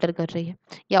से ऑल्टर कर रही है।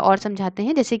 या और समझाते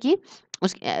हैं जैसे कि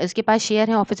उसके पास शेयर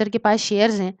हैं, ऑफिसर के पास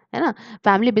शेयर्स हैं, है ना,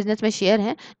 फैमिली बिजनेस में शेयर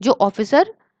हैं जो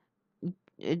ऑफिसर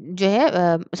जो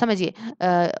है समझिए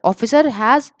officer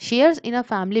has shares in a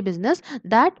family business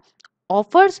that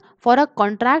offers for a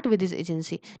contract with this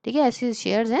agency, ठीक है। ऐसे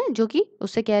शेयर्स हैं जो कि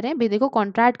उससे कह रहे हैं भाई देखो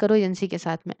कॉन्ट्रैक्ट करो एजेंसी के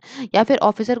साथ में। या फिर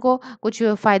ऑफिसर को कुछ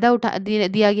फ़ायदा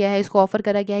दिया गया है, इसको ऑफर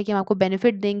करा गया है कि हम आपको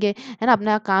बेनिफिट देंगे, है ना,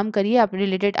 अपना काम करिए, अपने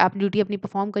रिलेटेड आप ड्यूटी अपनी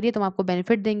परफॉर्म करिए तो हम आपको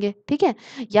बेनिफिट देंगे, ठीक है।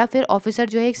 या फिर ऑफिसर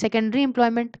जो है एक सेकेंडरी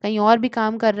एम्प्लॉयमेंट कहीं और भी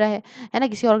काम कर रहा है ना,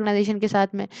 किसी ऑर्गेनाइजेशन के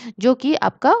साथ में, जो कि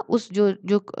आपका उस जो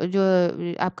जो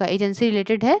जो आपका एजेंसी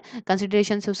रिलेटेड है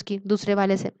कंसिडरेशन से उसकी दूसरे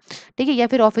वाले से, ठीक है। या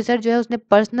फिर ऑफिसर जो है उसने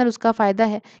पर्सनल उसका फ़ायदा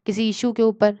है किसी इशू के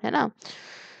ऊपर, है ना।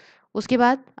 उसके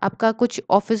बाद आपका कुछ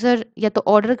ऑफिसर या तो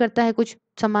ऑर्डर करता है कुछ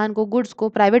सामान को, गुड्स को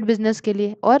प्राइवेट बिजनेस के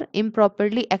लिए और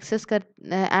इम्प्रॉपरली एक्सेस कर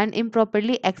and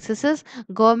improperly axes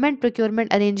government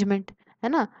procurement arrangement, है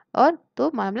ना। और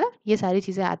तो मामला ये सारी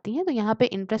चीज़ें आती हैं, तो यहाँ पे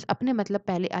इंटरेस्ट अपने मतलब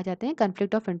पहले आ जाते हैं,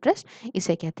 कन्फ्लिक्ट ऑफ इंटरेस्ट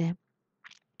इसे कहते हैं।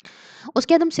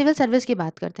 उसके बाद हम सिविल सर्विस की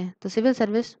बात करते हैं। तो सिविल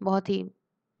सर्विस बहुत ही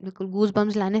बिल्कुल गूज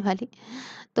बम्स लाने वाली।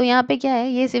 तो यहाँ पे क्या है,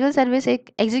 ये सिविल सर्विस एक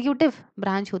एग्जीक्यूटिव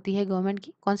ब्रांच होती है गवर्नमेंट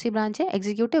की। कौन सी ब्रांच है?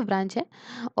 एग्जीक्यूटिव ब्रांच है।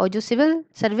 और जो सिविल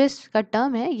सर्विस का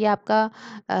टर्म है ये आपका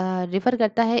रिफर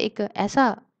करता है एक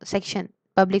ऐसा सेक्शन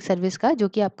पब्लिक सर्विस का जो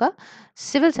कि आपका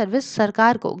सिविल सर्विस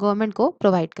सरकार को, गवर्नमेंट को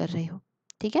प्रोवाइड कर रही हो,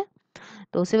 ठीक है।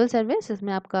 तो सिविल सर्विस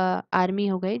इसमें आपका आर्मी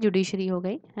हो गई, जुडिशरी हो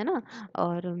गई, है ना,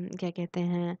 और क्या कहते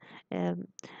हैं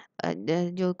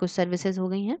जो कुछ सर्विसेज हो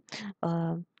गई हैं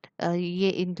ये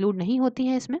इंक्लूड नहीं होती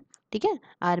हैं इसमें, ठीक है,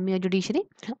 आर्मी और जुडिशरी।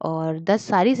 और 10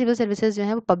 सारी सिविल सर्विसेज जो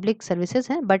हैं वो पब्लिक सर्विसेज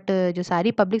हैं, बट जो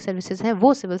सारी पब्लिक सर्विसेज हैं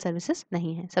वो सिविल सर्विसेज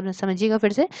नहीं हैं। सब समझिएगा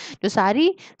फिर से, जो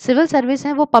सारी सिविल सर्विस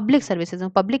हैं वो पब्लिक सर्विसेज हैं,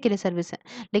 पब्लिक के लिए सर्विस है,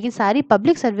 लेकिन सारी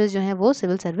पब्लिक सर्विस जो हैं वो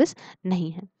सिविल सर्विस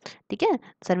नहीं है, ठीक है।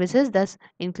 Services 10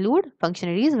 include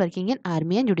functionaries working in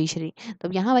army and judiciary. तो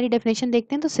अब यहाँ वाली डेफिनेशन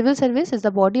देखते हैं। तो civil service is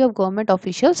the body of government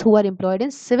officials who are employed in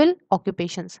civil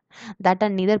occupations that are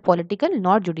neither political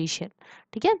not judicial,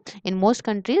 ठीक है। इन मोस्ट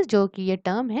कंट्रीज जो कि ये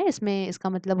टर्म है इसमें इसका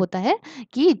मतलब होता है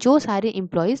कि जो सारे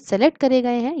एम्प्लॉयज सेलेक्ट करे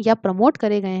गए हैं या प्रमोट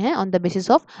करे गए हैं on the basis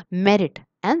of merit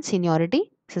and seniority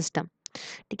system,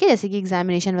 ठीक है। जैसे कि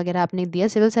एग्जामिनेशन वगैरह आपने दिया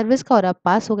सिविल सर्विस का और आप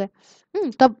पास हो गए।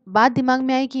 तो अब बात दिमाग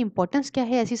में आई कि इंपॉर्टेंस क्या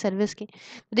है ऐसी सर्विस की।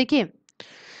 तो देखिए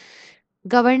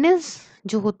गवर्नेंस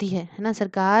जो होती है ना,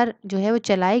 सरकार जो है वो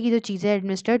चलाएगी, जो चीज़ें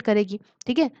एडमिनिस्ट्रेट करेगी,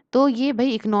 ठीक है। तो ये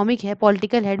भाई इकोनॉमिक है,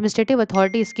 पॉलिटिकल है, एडमिनिस्ट्रेटिव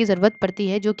अथॉरिटी इसकी ज़रूरत पड़ती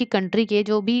है जो कि कंट्री के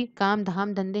जो भी काम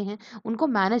धाम धंधे हैं उनको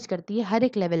मैनेज करती है हर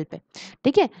एक लेवल पे,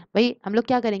 ठीक है। भाई हम लोग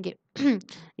क्या करेंगे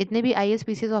जितने भी आईएएस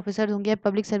पीसीएस ऑफिसर्स होंगे,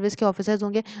 पब्लिक सर्विस के ऑफिसर्स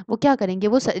होंगे, वो क्या करेंगे,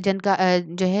 वो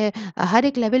जो है हर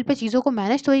एक लेवल पे चीज़ों को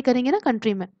मैनेज तो ही करेंगे ना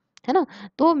कंट्री में, है ना?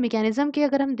 तो मैकेनिज़्म के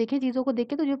अगर हम देखें चीज़ों को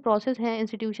देखें तो जो प्रोसेस हैं,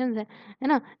 इंस्टीट्यूशंस हैं, है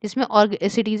ना? जिसमें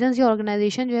सिटीज़न्स या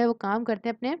ऑर्गनाइज़ेशन जो है वो काम करते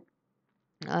हैं अपने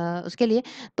उसके लिए,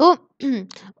 तो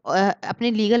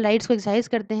अपने लीगल राइट्स को एक्सरसाइज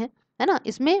करते हैं, है ना?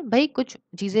 इसमें भई कुछ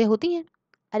चीज़ें होती हैं।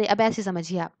 अरे अब ऐसे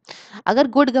समझिए आप, अगर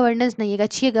गुड गवर्नेंस नहीं है,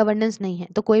 अच्छी गवर्नेंस नहीं है,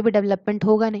 तो कोई भी डेवलपमेंट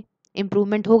होगा नहीं,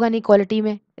 इम्प्रूवमेंट होगा नहीं क्वालिटी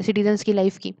में सिटीजन्स की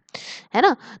लाइफ की, है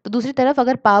ना? तो दूसरी तरफ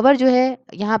अगर पावर जो है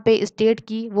यहाँ पे स्टेट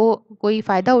की वो कोई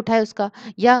फ़ायदा उठाए उसका,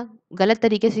 या गलत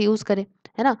तरीके से यूज़ करे,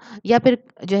 है ना? या फिर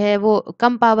जो है वो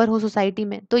कम पावर हो सोसाइटी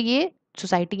में, तो ये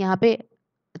सोसाइटी यहाँ पे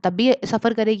तब भी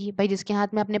सफ़र करेगी। भाई जिसके हाथ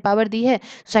में आपने पावर दी है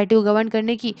सोसाइटी को गवर्न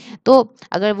करने की, तो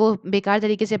अगर वो बेकार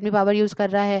तरीके से अपनी पावर यूज़ कर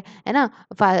रहा है ना?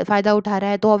 फ़ायदा उठा रहा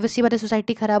है, तो ऑब्वियस सी बात है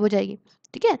सोसाइटी खराब हो जाएगी।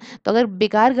 ठीक है? तो अगर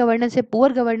बेकार गवर्नेंस है,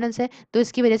 पुअर गवर्नेंस है, तो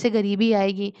इसकी वज़ह से गरीबी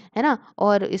आएगी, है ना?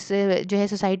 और इससे जो है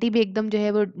सोसाइटी भी एकदम जो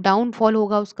है वो डाउनफॉल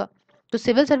होगा उसका। तो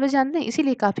सिविल सर्विस जानते हैं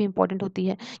इसीलिए काफ़ी इंपॉर्टेंट होती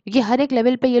है, क्योंकि हर एक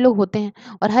लेवल पे ये लोग होते हैं,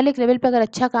 और हर एक लेवल पे अगर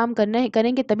अच्छा काम करना है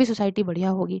करेंगे तभी सोसाइटी बढ़िया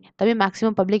होगी, तभी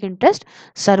मैक्सिमम पब्लिक इंटरेस्ट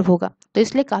सर्व होगा। तो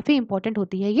इसलिए काफ़ी इंपॉर्टेंट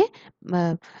होती है ये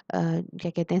क्या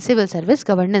कहते हैं सिविल सर्विस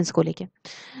गवर्नेंस को लेके।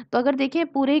 तो अगर देखें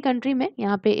पूरे ही कंट्री में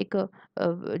यहाँ पे एक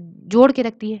जोड़ के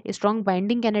रखती है, स्ट्रॉन्ग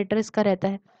बाइंडिंग कैरेक्टर इसका रहता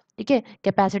है। ठीक है?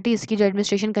 कैपेसिटी इसकी जो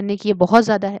एडमिनिस्ट्रेशन करने की है बहुत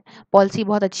ज़्यादा है। पॉलिसी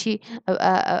बहुत अच्छी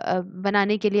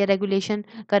बनाने के लिए, रेगुलेशन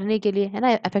करने के लिए, है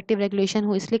ना? इफेक्टिव रेगुलेशन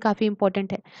हो इसलिए काफ़ी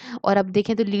इंपॉर्टेंट है। और अब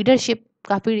देखें तो लीडरशिप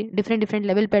काफ़ी डिफरेंट डिफरेंट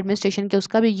लेवल पे एडमिनिस्ट्रेशन के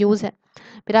उसका भी यूज़ है।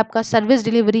 फिर आपका सर्विस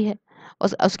डिलीवरी है,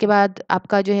 उसके बाद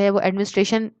आपका जो है वो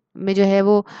एडमिनिस्ट्रेशन में जो है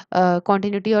वो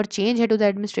कंटिन्यूटी और चेंज है टू द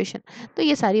एडमिनिस्ट्रेशन। तो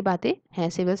ये सारी बातें हैं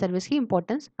सिविल सर्विस की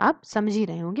इंपॉर्टेंस आप समझ ही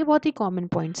रहे होंगे, बहुत ही कॉमन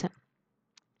पॉइंट्स हैं।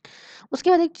 उसके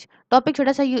बाद एक टॉपिक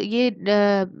छोटा सा ये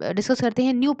डिस्कस करते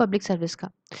हैं न्यू पब्लिक सर्विस का।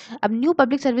 अब न्यू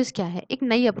पब्लिक सर्विस क्या है? एक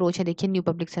नई अप्रोच है, देखिए न्यू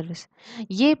पब्लिक सर्विस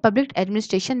ये पब्लिक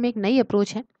एडमिनिस्ट्रेशन में एक नई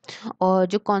अप्रोच है। और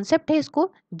जो कॉन्सेप्ट है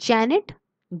इसको Janet,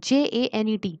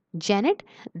 JANET, Janet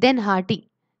then hearty,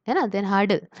 है ना, देन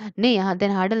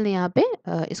हार्डल ने यहाँ पे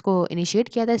इसको इनिशिएट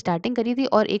किया था, स्टार्टिंग करी थी।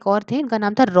 और एक और थे, इनका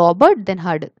नाम था रॉबर्ट देन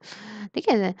हार्डल। ठीक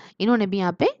है, इन्होंने भी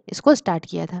यहाँ पे इसको स्टार्ट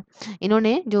किया था।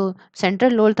 इन्होंने जो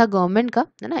सेंट्रल रोल था गवर्नमेंट का,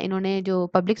 है ना, इन्होंने जो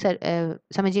पब्लिक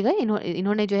समझिएगा,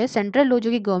 इन्होंने जो है सेंट्रल लो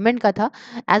जो कि गवर्नमेंट का था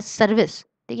एज सर्विस,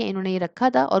 ठीक है, इन्होंने ये रखा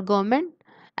था। और government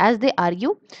as they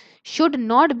argue should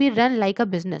not be run like a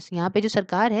business, यहाँ पे जो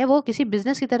सरकार है वो किसी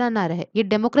बिजनेस की तरह ना रहे, ये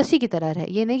डेमोक्रेसी की तरह रहे।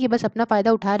 ये नहीं कि बस अपना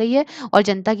फायदा उठा रही है और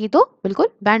जनता की तो बिल्कुल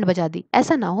बैंड बजा दी,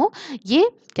 ऐसा ना हो।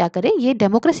 ये क्या करे, ये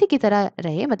डेमोक्रेसी की तरह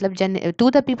रहे, मतलब जन to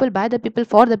the people by the people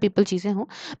for the people चीज़ें हो,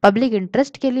 पब्लिक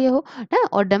इंटरेस्ट के लिए हो ना,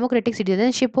 और डेमोक्रेटिक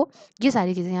सिटीजनशिप हो, ये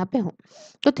सारी चीज़ें यहाँ पे हो।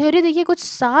 तो थ्योरी देखिए कुछ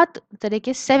 7 तरह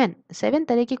के 7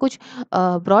 तरह के कुछ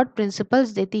ब्रॉड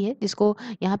प्रिंसिपल्स देती है, जिसको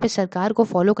यहाँ पे सरकार को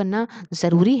फॉलो करना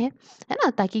ज़रूरी है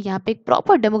ना, ताकि यहाँ पे एक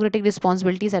प्रॉपर डेमोक्रेटिक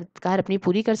रिस्पॉन्सिबिलिटी सरकार अपनी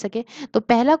पूरी कर सके। तो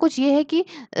पहला कुछ ये है कि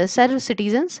सर्व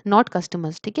सिटीजन्स नॉट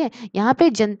कस्टमर्स। ठीक है, यहाँ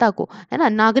पे जनता को, है ना,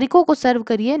 नागरिकों को सर्व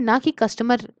करिए, ना कि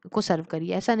कस्टमर को सर्व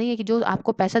करिए। ऐसा नहीं है कि जो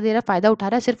आपको पैसा दे रहा है, फायदा उठा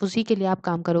रहा है, सिर्फ उसी के लिए आप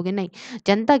काम करोगे, नहीं,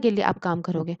 जनता के लिए आप काम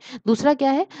करोगे। दूसरा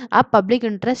क्या है, आप पब्लिक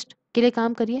इंटरेस्ट के लिए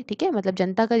काम करिए। ठीक है, मतलब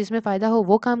जनता का जिसमें फ़ायदा हो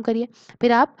वो काम करिए।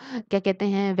 फिर आप क्या कहते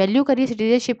हैं, वैल्यू करिए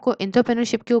सिटीजनशिप को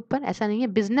एंटरप्रेन्योरशिप के ऊपर। ऐसा नहीं है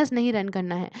बिजनेस नहीं रन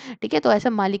करना है, ठीक है, तो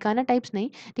ऐसा मालिकाना टाइप्स नहीं।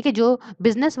 ठीक है, जो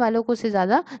बिजनेस वालों को से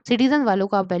ज़्यादा सिटीजन वालों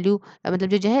को आप वैल्यू, मतलब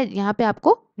जो है यहाँ पे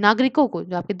आपको नागरिकों को,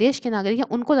 जो आपके देश के नागरिक हैं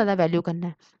उनको ज़्यादा वैल्यू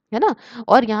करना है ना।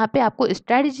 और यहाँ पे आपको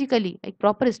स्ट्रेटेजिकली एक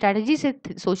प्रॉपर स्ट्रेटेजी से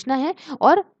सोचना है,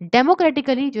 और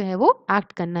डेमोक्रेटिकली जो है वो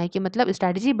एक्ट करना है, कि मतलब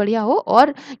स्ट्रेटेजी बढ़िया हो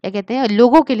और क्या कहते हैं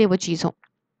लोगों के लिए वो चीज़ हो,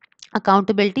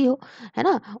 अकाउंटेबिलिटी हो, है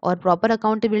ना, और प्रॉपर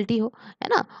अकाउंटेबिलिटी हो, है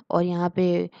ना। और यहाँ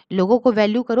पे लोगों को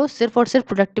वैल्यू करो, सिर्फ और सिर्फ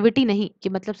प्रोडक्टिविटी नहीं, कि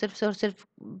मतलब सिर्फ और सिर्फ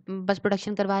बस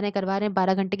प्रोडक्शन करवा रहे हैं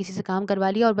 12 घंटे किसी से काम करवा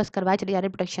लिया और बस करवाए चले जा रहे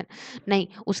हैं प्रोडक्शन, नहीं,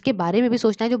 उसके बारे में भी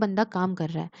सोचना है जो बंदा काम कर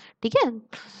रहा है। ठीक है,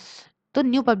 तो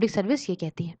न्यू पब्लिक सर्विस ये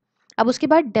कहती है। अब उसके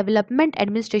बाद डेवलपमेंट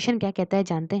एडमिनिस्ट्रेशन क्या कहता है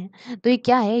जानते हैं? तो ये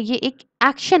क्या है, ये एक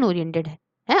एक्शन ओरिएंटेड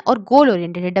है और गोल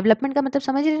ओरिएंटेड है। डेवलपमेंट का मतलब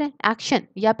समझ रहे हैं, एक्शन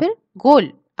या फिर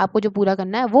गोल आपको जो पूरा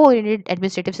करना है, वो ओरिएंटेड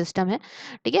एडमिनिस्ट्रेटिव सिस्टम है।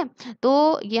 ठीक है,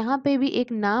 तो यहाँ पे भी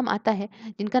एक नाम आता है,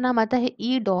 जिनका नाम आता है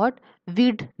E.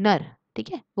 वीडनर। ठीक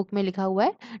है, बुक में लिखा हुआ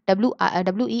है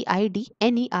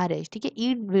WEIDNER। ठीक है,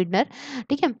 वीडनर।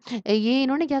 ठीक है, ये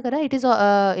इन्होंने क्या करा, इट इज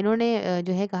इन्होंने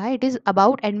जो है कहा, it is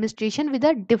about administration with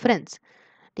a difference.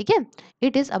 ठीक है,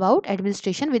 it is about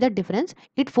administration with a difference,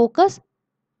 it focus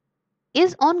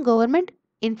is on government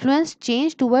influence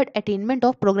change toward attainment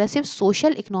of progressive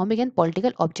social economic and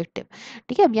political objective।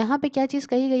 ठीक है, अब यहाँ पे क्या चीज़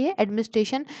कही गई है,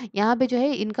 एडमिनिस्ट्रेशन, यहाँ पे जो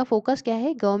है इनका फोकस क्या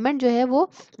है, गवर्नमेंट जो है वो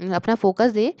अपना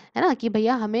फोकस दे, है ना, कि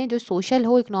भैया हमें जो सोशल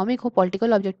हो, इकोनॉमिक हो,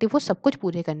 पॉलिटिकल ऑब्जेक्टिव हो, सब कुछ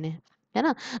पूरे करने हैं। है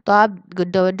ना। तो आप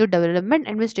जो डेवलपमेंट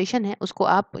एडमिनिस्ट्रेशन है उसको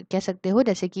आप कह सकते हो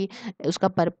जैसे कि उसका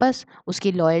पर्पस,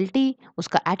 उसकी लॉयल्टी,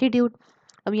 उसका एटीट्यूड।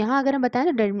 अब यहाँ अगर हम बताएं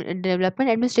तो डेवलपमेंट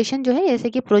एडमिनिस्ट्रेशन जो है जैसे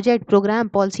कि प्रोजेक्ट, प्रोग्राम,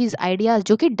 पॉलिसीज, आइडियाज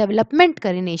जो कि डेवलपमेंट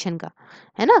करें नेशन का,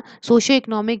 है ना, सोशियो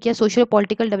इकोनॉमिक या सोशियो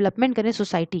पॉलिटिकल डेवलपमेंट करें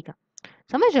सोसाइटी का,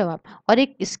 समझ रहे हो आप, और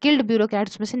एक स्किल्ड ब्यूरोक्रेट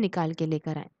उसमें से निकाल के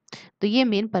लेकर आए। तो ये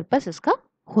मेन पर्पस इसका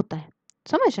होता है,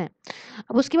 समझ रहे हैं।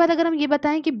 अब उसके बाद अगर हम ये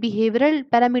बताएं कि बिहेवियरल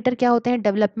पैरामीटर क्या होते हैं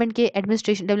डेवलपमेंट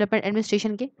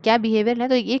एडमिनिस्ट्रेशन के क्या बिहेवियर है,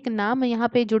 तो एक नाम यहाँ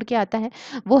पे जुड़ के आता है,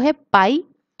 वो है पाई,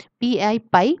 PI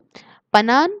पाई,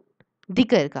 पनान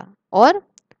दिकर का और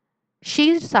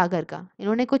क्षीर सागर का।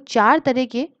 इन्होंने कुछ चार तरह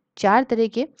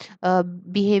के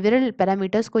बिहेवियरल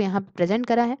पैरामीटर्स को यहाँ पे प्रेजेंट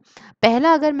करा है।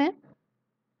 पहला अगर मैं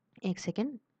एक सेकेंड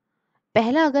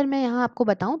पहला अगर मैं यहाँ आपको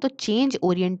बताऊं तो चेंज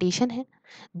ओरिएंटेशन है,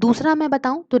 दूसरा मैं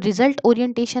बताऊं तो रिजल्ट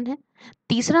ओरिएंटेशन है,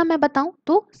 तीसरा मैं बताऊं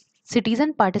तो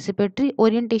सिटीजन पार्टिसिपेटरी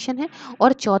ओरिएंटेशन है,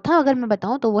 और चौथा अगर मैं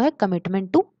बताऊं तो वो है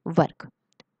कमिटमेंट टू वर्क।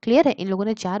 क्लियर है, इन लोगों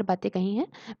ने चार बातें कही हैं,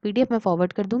 PDF में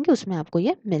फॉरवर्ड कर दूंगी, उसमें आपको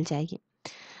ये मिल जाएगी।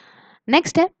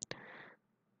 नेक्स्ट है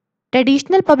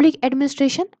traditional public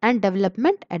administration and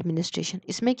development administration.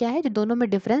 इसमें क्या है, जो दोनों में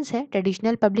डिफरेंस है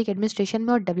ट्रेडिशनल पब्लिक एडमिनिस्ट्रेशन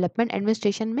में और डेवलपमेंट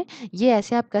एडमिनिस्ट्रेशन में, ये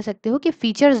ऐसे आप कह सकते हो कि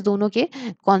फीचर्स दोनों के,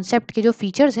 कॉन्सेप्ट के जो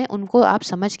फीचर्स हैं उनको आप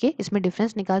समझ के इसमें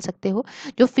डिफरेंस निकाल सकते हो।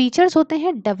 जो फीचर्स होते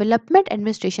हैं डेवलपमेंट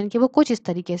एडमिनिस्ट्रेशन के वो कुछ इस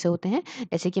तरीके से होते हैं,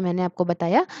 जैसे कि मैंने आपको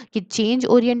बताया कि change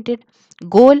oriented,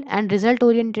 goal and result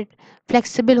oriented,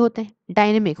 flexible होते हैं,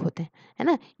 डायनेमिक होते हैं, है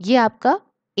ना। ये आपका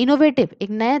इनोवेटिव, एक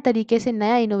नया तरीके से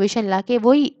नया इनोवेशन लाके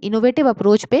वही इनोवेटिव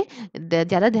अप्रोच पे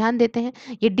ज़्यादा ध्यान देते हैं।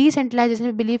 ये डिसेंट्रलाइजेशन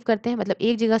में बिलीव करते हैं, मतलब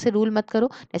एक जगह से रूल मत करो,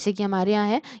 जैसे कि हमारे यहाँ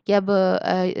है कि अब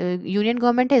यूनियन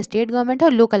गवर्नमेंट है, स्टेट गवर्नमेंट है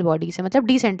और लोकल बॉडीज है, मतलब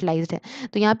डिसेंट्रलाइज्ड है।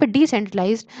 तो यहाँ पे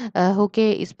डिसेंट्रलाइज्ड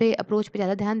होके इस पे अप्रोच पे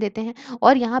ज़्यादा ध्यान देते हैं,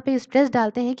 और यहाँ पे स्ट्रेस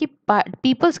डालते हैं कि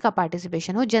पीपल्स का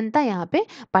पार्टिसिपेशन हो, जनता यहाँ पे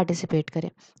पार्टिसिपेट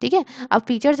करे। ठीक है। अब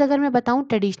फीचर्स अगर मैं बताऊँ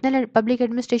ट्रेडिशनल पब्लिक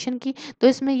एडमिनिस्ट्रेशन की, तो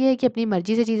इसमें यह है कि अपनी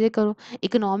मर्जी से चीज़ें करो,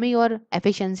 इकोनॉमी और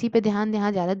एफिशिएंसी पे ध्यान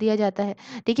यहाँ ज़्यादा दिया जाता है।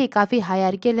 ठीक है, काफ़ी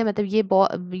हायरार्कियल है, मतलब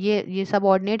ये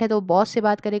सबऑर्डिनेट है तो बॉस से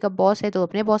बात करेगा, बॉस है तो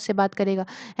अपने बॉस से बात करेगा,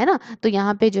 है ना। तो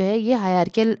यहाँ पे जो है ये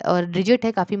हायरार्कियल और रिजिड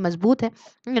है, काफ़ी मजबूत है।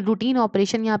 रूटीन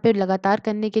ऑपरेशन यहाँ पे लगातार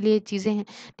करने के लिए चीज़ें हैं।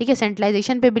 ठीक है,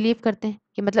 सेंट्रलाइजेशन पे बिलीव करते हैं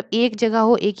कि मतलब एक जगह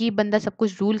हो, एक ही बंदा सब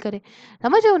कुछ रूल करे।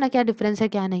 समझ रहे हो ना क्या डिफरेंस है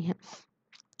क्या नहीं है।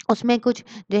 उसमें कुछ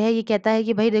जो है ये कहता है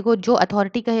कि भाई देखो, जो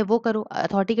अथॉरिटी कहे वो करो,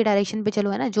 अथॉरिटी के डायरेक्शन पे चलो,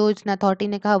 है ना, जो इस अथॉरिटी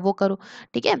ने कहा वो करो।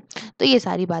 ठीक है, तो ये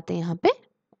सारी बातें यहाँ पे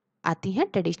आती हैं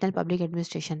ट्रेडिशनल पब्लिक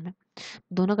एडमिनिस्ट्रेशन में।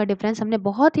 दोनों का डिफरेंस हमने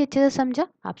बहुत ही अच्छे से समझा,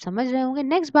 आप समझ रहे होंगे।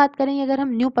 नेक्स्ट बात करेंगे अगर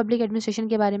हम न्यू पब्लिक एडमिनिस्ट्रेशन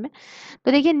के बारे में,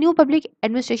 तो देखिए न्यू पब्लिक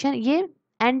एडमिनिस्ट्रेशन ये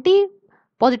एंटी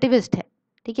पॉजिटिविस्ट है।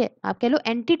 ठीक है, आप कह लो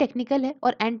एंटी टेक्निकल है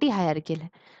और एंटी हायरार्कियल है।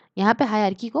 यहाँ पे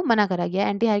हायरार्की को मना करा गया है,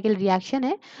 एंटी हायरार्कियल रिएक्शन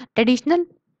है ट्रेडिशनल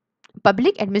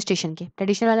पब्लिक एडमिनिस्ट्रेशन के।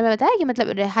 ट्रेडिशनल वाले में बताया कि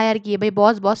मतलब हायरार्की है, भाई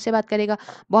बॉस बॉस से बात करेगा,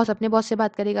 बॉस अपने बॉस से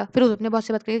बात करेगा, फिर वो अपने बॉस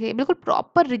से बात करेगा, बिल्कुल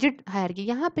प्रॉपर रिजिड हायरार्की।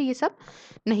 यहाँ पे ये सब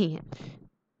नहीं है।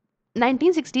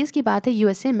 1960s की बात है,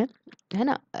 यूएसए में, है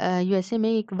ना। यूएसए में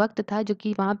एक वक्त था जो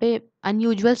कि वहाँ पे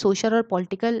अनयूजुअल सोशल और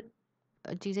पॉलिटिकल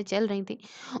चीज़ें चल रही थी,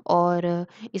 और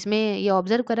इसमें ये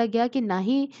ऑब्जर्व करा गया कि ना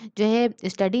ही जो है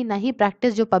स्टडी ना ही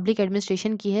प्रैक्टिस जो पब्लिक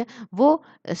एडमिनिस्ट्रेशन की है वो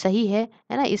सही है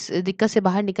ना, इस दिक्कत से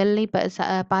बाहर निकल नहीं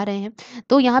पा रहे हैं।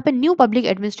 तो यहाँ पे न्यू पब्लिक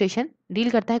एडमिनिस्ट्रेशन डील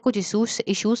करता है कुछ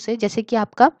इश्यूज से, जैसे कि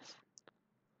आपका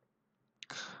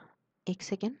एक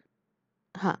सेकेंड,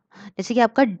 हाँ, जैसे कि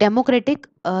आपका डेमोक्रेटिक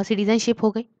सिटीजनशिप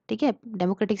हो गई। ठीक है,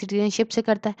 डेमोक्रेटिक सिटीजनशिप से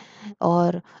करता है,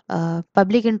 और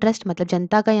पब्लिक इंटरेस्ट मतलब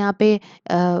जनता का यहाँ पे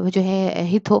जो है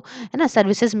हित हो, है ना,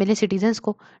 सर्विसेज मिले सिटीजन्स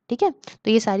को। ठीक है,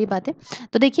 तो ये सारी बातें।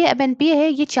 तो देखिए अब NPA है,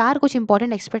 ये चार कुछ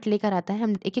इंपॉर्टेंट एक्सपेक्ट लेकर आता है,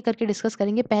 हम एक एक करके डिस्कस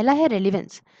करेंगे। पहला है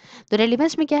रेलिवेंस। तो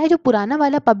रेलिवेंस में क्या है, जो पुराना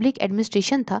वाला पब्लिक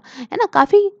एडमिनिस्ट्रेशन था, है ना,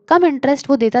 काफ़ी कम इंटरेस्ट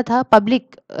वो देता था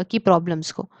पब्लिक की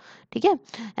प्रॉब्लम्स को। ठीक है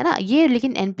ना, ये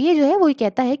लेकिन NPA जो है वो ये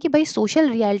कहता है कि भाई सोशल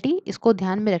रियलिटी इसको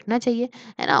ध्यान में रखना चाहिए,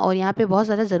 है ना, और यहाँ पे बहुत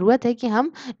ज़्यादा ज़रूरत है कि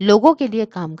हम लोगों के लिए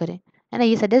काम करें, है ना।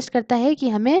 ये सजेस्ट करता है कि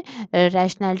हमें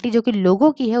रैशनैलिटी जो कि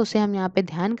लोगों की है उसे हम यहाँ पे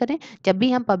ध्यान करें, जब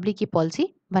भी हम पब्लिक की पॉलिसी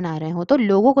बना रहे हो तो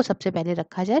लोगों को सबसे पहले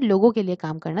रखा जाए, लोगों के लिए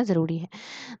काम करना ज़रूरी है।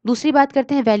 दूसरी बात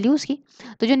करते हैं वैल्यूज़ की।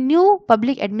 तो जो न्यू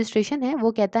पब्लिक एडमिनिस्ट्रेशन है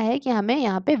वो कहता है कि हमें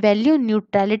यहाँ पे वैल्यू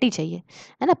न्यूट्रलिटी चाहिए,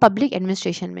 है ना, पब्लिक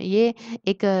एडमिनिस्ट्रेशन में। ये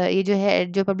एक ये जो है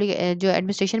जो पब्लिक जो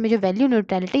एडमिनिस्ट्रेशन में जो वैल्यू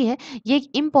न्यूट्रलिटी है ये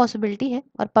एक इम्पॉसिबिलिटी है,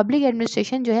 और पब्लिक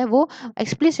एडमिनिस्ट्रेशन जो है वो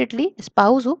एक्सप्लिसिटली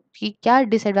स्पाउस हो कि क्या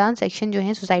डिसएडवांस सेक्शन जो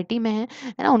है सोसाइटी में है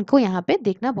ना, उनको यहाँ पे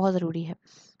देखना बहुत ज़रूरी है।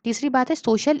 तीसरी बात है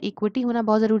सोशल इक्विटी होना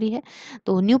बहुत ज़रूरी है।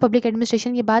 तो न्यू पब्लिक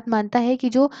एडमिनिस्ट्रेशन ये बात मानता है कि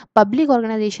जो पब्लिक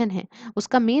ऑर्गेनाइजेशन है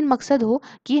उसका मेन मकसद हो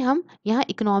कि हम यहाँ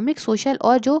इकोनॉमिक, सोशल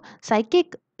और जो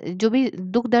साइकिक जो भी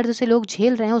दुख दर्द से लोग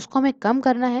झेल रहे हैं उसको हमें कम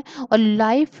करना है और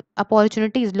लाइफ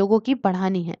अपॉर्चुनिटीज लोगों की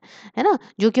बढ़ानी है ना,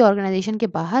 जो कि ऑर्गेनाइजेशन के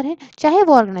बाहर है चाहे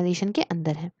वो ऑर्गेनाइजेशन के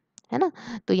अंदर है ना।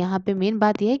 तो यहाँ पे मेन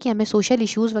बात यह है कि हमें सोशल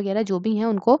इश्यूज वगैरह जो भी हैं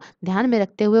उनको ध्यान में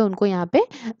रखते हुए उनको यहाँ पे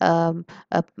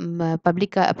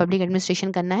पब्लिक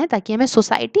एडमिनिस्ट्रेशन करना है ताकि हमें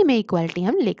सोसाइटी में इक्वालिटी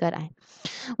हम लेकर आए।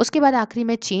 उसके बाद आखिरी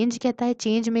में चेंज कहता है,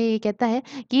 चेंज में ये कहता है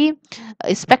कि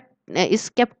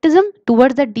skepticism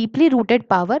towards the deeply rooted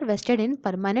power vested in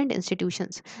permanent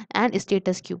institutions and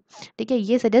status quo। ठीक है,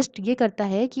 ये सजेस्ट ये करता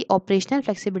है कि ऑपरेशनल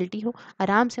फ्लेक्सिबिलिटी हो,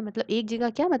 आराम से, मतलब एक जगह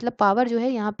क्या मतलब पावर जो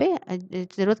है यहाँ पे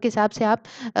ज़रूरत के हिसाब से आप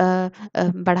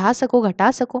बढ़ा सको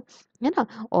घटा सको, है ना,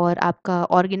 और आपका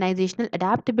ऑर्गेनाइजेशनल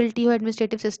अडेप्टेबिलिटी हो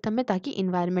एडमिनिस्ट्रेटिव सिस्टम में ताकि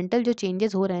इन्वायरमेंटल जो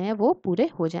चेंजेस हो रहे हैं वो पूरे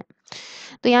हो जाएं।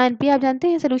 तो यहाँ एनपी आप जानते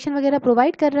हैं सोल्यूशन वगैरह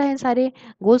प्रोवाइड कर रहा है सारे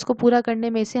गोल्स को पूरा करने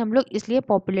में। इसे हम लोग इसलिए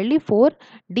पॉपुलरली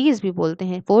 4Ds भी बोलते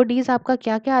हैं। 4Ds आपका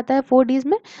क्या क्या आता है 4Ds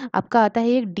में? आपका आता है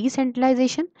एक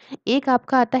डिसेंट्रलाइजेशन, एक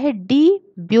आपका आता है डी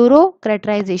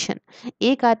ब्यूरोक्रेटाइजेशन,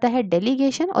 एक आता है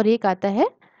डेलीगेशन और एक आता है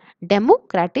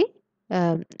डेमोक्रेटिज्म।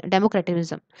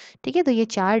 ठीक है, तो ये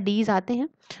 4Ds आते हैं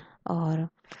और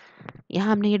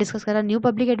यहाँ हमने ये डिस्कस करा न्यू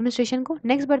पब्लिक एडमिनिस्ट्रेशन को।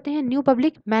 नेक्स्ट बढ़ते हैं न्यू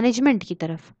पब्लिक मैनेजमेंट की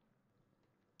तरफ।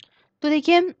 तो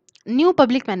देखिए न्यू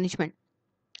पब्लिक मैनेजमेंट,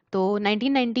 तो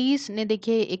 1990s ने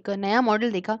देखिए एक नया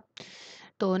मॉडल देखा।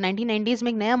 तो 1990s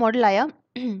में एक नया मॉडल आया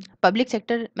पब्लिक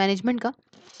सेक्टर मैनेजमेंट का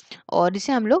और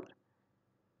जिसे हम लोग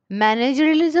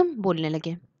मैनेजरियलिज्म बोलने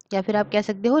लगे, या फिर आप कह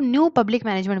सकते हो न्यू पब्लिक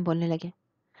मैनेजमेंट बोलने लगे,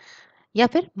 या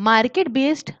फिर मार्केट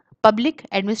बेस्ड पब्लिक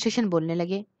एडमिनिस्ट्रेशन बोलने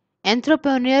लगे,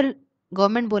 एंटरप्रेन्योरियल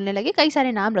गवर्नमेंट बोलने लगे, कई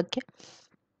सारे नाम रखे।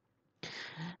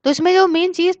 तो इसमें जो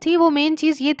मेन चीज़ थी वो मेन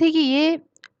चीज़ ये थी कि ये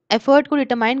एफर्ट को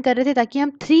डिटरमाइन कर रहे थे ताकि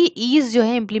हम 3 E's जो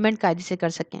है इम्प्लीमेंट कायदे से कर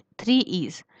सकें। 3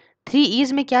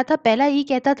 E's में क्या था? पहला ई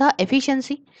कहता था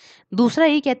एफिशिएंसी, दूसरा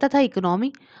ई कहता था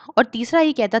इकोनॉमी और तीसरा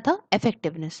ई कहता था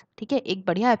इफेक्टिवनेस। ठीक है, एक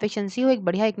बढ़िया एफिशिएंसी हो, एक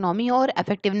बढ़िया इकोनॉमी हो और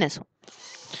इफेक्टिवनेस हो।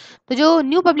 तो जो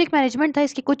न्यू पब्लिक मैनेजमेंट था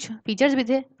इसके कुछ फीचर्स भी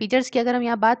थे। फीचर्स की अगर हम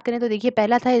यहाँ बात करें तो देखिए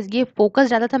पहला था ये फोकस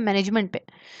ज़्यादा था मैनेजमेंट पे,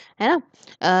 है ना,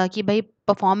 कि भाई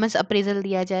परफॉर्मेंस अप्रेजल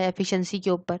दिया जाए एफिशिएंसी के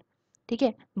ऊपर। ठीक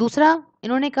है, दूसरा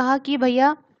इन्होंने कहा कि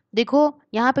भैया देखो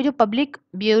यहाँ पे जो पब्लिक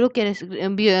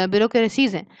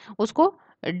ब्यूरोक्रेसीज हैं उसको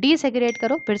डिसेग्रेगेट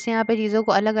करो, फिर से यहाँ पे चीज़ों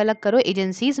को अलग अलग करो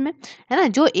एजेंसीज में, है ना,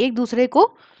 जो एक दूसरे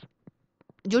को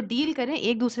जो डील करें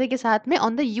एक दूसरे के साथ में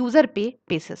ऑन द यूजर पे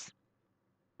बेसिस।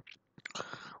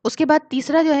 उसके बाद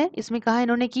तीसरा जो है इसमें कहा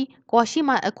इन्होंने कि क्वासी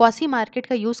मार्केट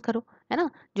का यूज़ करो, है ना,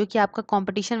 जो कि आपका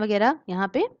कंपटीशन वगैरह यहाँ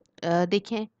पे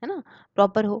देखें, है ना,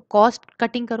 प्रॉपर हो। कॉस्ट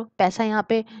कटिंग करो, पैसा यहाँ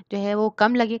पे जो है वो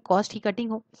कम लगे, कॉस्ट की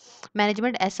कटिंग हो।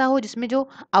 मैनेजमेंट ऐसा हो जिसमें जो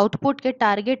आउटपुट के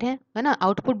टारगेट हैं, है ना,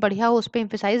 आउटपुट बढ़िया हो, उस पर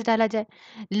एम्फेसाइज डाला जाए।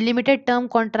 लिमिटेड टर्म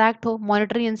कॉन्ट्रैक्ट हो,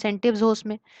 मॉनिटरी इंसेंटिव्स हो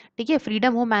उसमें, ठीक है,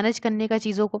 फ्रीडम हो मैनेज करने का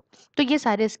चीज़ों को। तो ये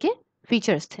सारे इसके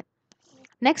फीचर्स थे।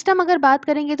 नेक्स्ट हम अगर बात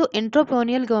करेंगे तो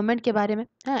एंटरप्रेन्योरियल गवर्नमेंट के बारे में,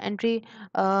 हाँ,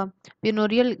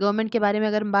 एंटरप्रेन्योरियल गवर्नमेंट के बारे में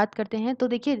अगर हम बात करते हैं तो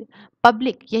देखिए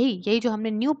पब्लिक यही जो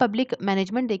हमने न्यू पब्लिक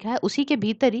मैनेजमेंट देखा है उसी के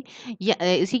भीतर ही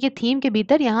इसी के थीम के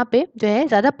भीतर यहाँ पे जो है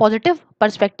ज़्यादा पॉजिटिव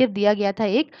पर्सपेक्टिव दिया गया था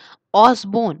एक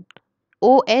Osborne,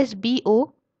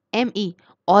 OSBOME,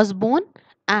 Osborne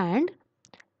and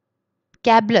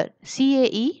कैबलर,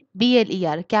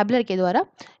 CAEBLER, कैबलर के द्वारा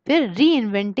फिर री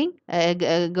इन्वेंटिंग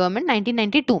गवर्नमेंट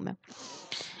 1992 में।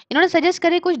 इन्होंने सजेस्ट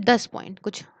करे कुछ 10 पॉइंट,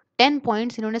 कुछ 10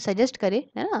 पॉइंट्स इन्होंने सजेस्ट करे,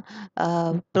 है ना,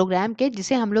 प्रोग्राम के,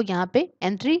 जिसे हम लोग यहाँ पे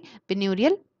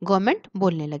एंटरप्रेन्योरियल गवर्नमेंट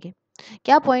बोलने लगे।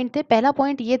 क्या पॉइंट थे? पहला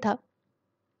पॉइंट ये था,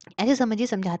 ऐसे समझिए,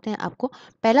 समझाते हैं आपको।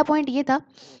 पहला पॉइंट ये था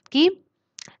कि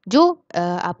जो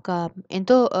आपका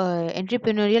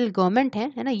एंटरप्रेन्योरियल गवर्नमेंट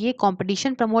है ना, ये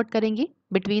कंपटीशन प्रमोट करेंगी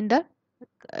between the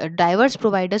diverse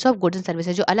providers of goods and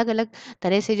services, जो अलग अलग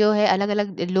तरह से जो है अलग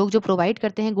अलग लोग जो प्रोवाइड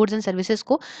करते हैं गुड्स एंड सर्विसेज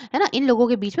को, है ना, इन लोगों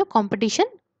के बीच में कंपटीशन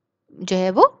जो है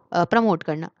वो प्रमोट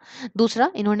करना।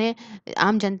 दूसरा, इन्होंने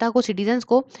आम जनता को, सिटीजन्स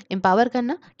को एम्पावर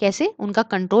करना, कैसे? उनका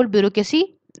कंट्रोल ब्यूरोक्रेसी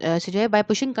से जो है bye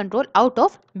pushing control out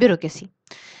of bureaucracy.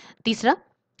 तीसरा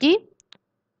कि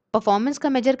परफॉर्मेंस का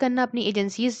मेजर करना, अपनी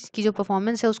एजेंसीज की जो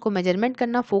परफॉर्मेंस है उसको मेजरमेंट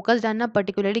करना, फोकस डालना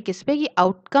पर्टिकुलरली किस पे, कि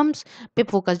आउटकम्स पे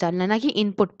फोकस डालना, ना कि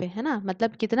इनपुट पे, है ना,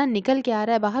 मतलब कितना निकल के आ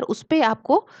रहा है बाहर उस पे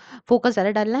आपको फोकस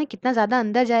ज़्यादा डालना है, कितना ज़्यादा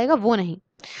अंदर जाएगा वो नहीं।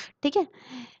 ठीक है,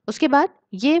 उसके बाद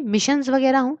ये मिशंस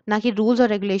वगैरह हो, ना कि रूल्स और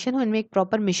रेगुलेशन हो, इनमें एक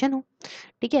प्रॉपर मिशन हो।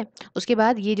 ठीक है, उसके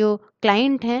बाद ये जो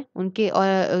क्लाइंट हैं उनके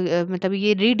और मतलब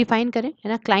ये रीडिफाइन करें, है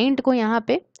ना, क्लाइंट को यहाँ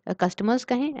पे कस्टमर्स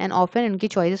कहें एंड ऑफर इनकी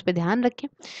चॉइसेस पे ध्यान रखें।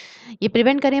 ये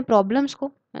प्रिवेंट करें प्रॉब्लम्स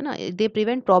को, है ना, they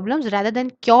prevent problems rather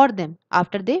than cure them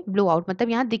after they blow out, मतलब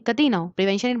यहाँ दिक्कत ही ना हो।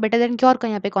 Prevention is better than cure का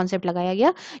यहाँ पे कॉन्सेप्ट लगाया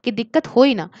गया कि दिक्कत हो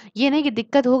ही ना, ये नहीं कि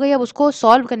दिक्कत हो गई अब उसको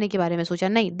सॉल्व करने के बारे में सोचा,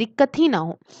 नहीं, दिक्कत ही ना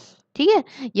हो। ठीक है,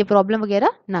 ये प्रॉब्लम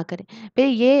वगैरह ना करें। फिर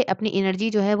ये अपनी एनर्जी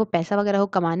जो है वो पैसा वगैरह को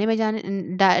कमाने में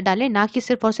डालें, ना कि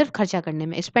सिर्फ और सिर्फ खर्चा करने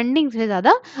में। स्पेंडिंग से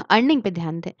ज़्यादा अर्निंग पे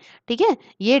ध्यान दें। ठीक है,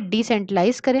 ये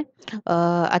डिसेंट्रलाइज करें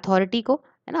अथॉरिटी को,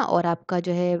 है ना। और आपका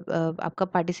जो है आपका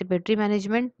पार्टिसिपेटरी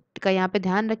मैनेजमेंट का यहाँ पे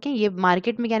ध्यान रखें। ये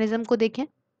मार्केट मैकेनिज्म को देखें,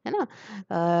 है ना,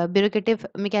 ब्यूरोक्रेटिव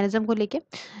मैकेनिज्म को लेके,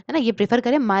 है ना। ये प्रेफर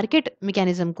करें मार्केट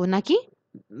मैकेनिज्म को, ना कि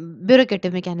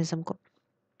ब्यूरोक्रेटिव मैकेनिज्म को।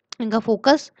 इनका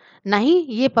फोकस ना ही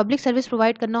ये पब्लिक सर्विस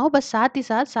प्रोवाइड करना हो, बस साथ ही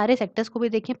साथ सारे सेक्टर्स को भी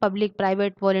देखें, पब्लिक,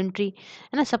 प्राइवेट, वॉलंटरी,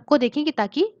 है ना, सबको देखें कि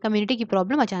ताकि कम्युनिटी की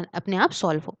प्रॉब्लम अचानक अपने आप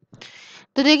सॉल्व हो।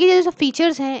 तो देखिए, ये जो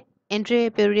फीचर्स हैं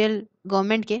एंटरप्रेन्योरियल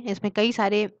गवर्नमेंट के, इसमें कई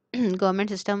सारे गवर्नमेंट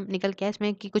सिस्टम निकल के है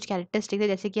इसमें की कुछ कैरेक्टरिस्टिक है,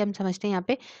 जैसे कि हम समझते हैं यहाँ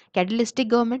पे catalytic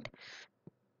government,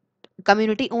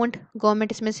 community owned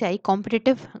government इसमें से आई,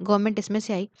 कॉम्पिटिटिव गवर्नमेंट इसमें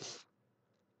से आई,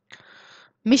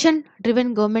 मिशन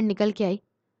ड्रिवन गवर्नमेंट निकल के आई।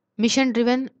 मिशन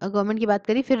ड्रिवन गवर्नमेंट की बात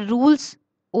करी, फिर रूल्स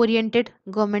ओरिएंटेड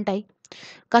गवर्नमेंट आई,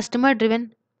 कस्टमर ड्रिवन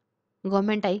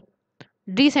गवर्नमेंट आई,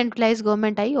 डिसेंट्रलाइज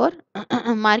गवर्नमेंट आई, और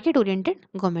मार्केट ओरिएंटेड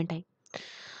गवर्नमेंट आई।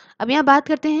 अब यहाँ बात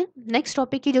करते हैं नेक्स्ट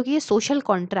टॉपिक की, जो कि है सोशल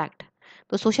कॉन्ट्रैक्ट।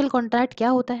 तो सोशल कॉन्ट्रैक्ट क्या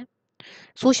होता है?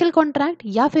 सोशल कॉन्ट्रैक्ट,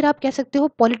 या फिर आप कह सकते हो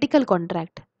पॉलिटिकल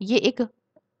कॉन्ट्रैक्ट, ये एक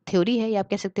थ्योरी है, या आप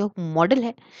कह सकते हो मॉडल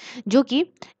है, जो कि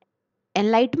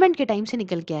एनलाइटमेंट के टाइम से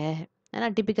निकल के आया है ना।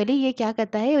 टिपिकली ये क्या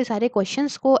करता है, ये सारे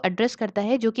क्वेश्चंस को एड्रेस करता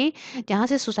है जो कि जहाँ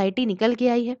से सोसाइटी निकल के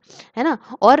आई है ना,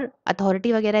 और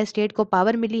अथॉरिटी वगैरह स्टेट को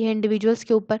पावर मिली है इंडिविजुअल्स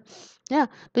के ऊपर, है ना।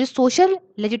 तो जो सोशल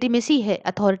लेजिटिमेसी है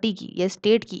अथॉरिटी की या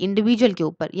स्टेट की इंडिविजुअल के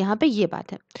ऊपर, यहाँ पे ये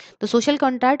बात है। तो सोशल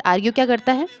कॉन्ट्रैक्ट आर्ग्यू क्या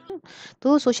करता है?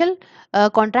 तो सोशल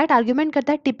कॉन्ट्रैक्ट आर्ग्यूमेंट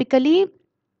करता है टिपिकली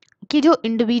कि जो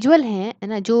इंडिविजुअल हैं, है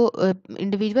ना, जो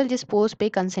इंडिविजुअल जिस पोस्ट पे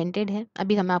कंसेंटेड है,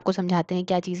 अभी हम आपको समझाते हैं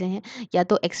क्या चीज़ें हैं, या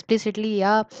तो एक्सप्लिसिटली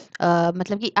या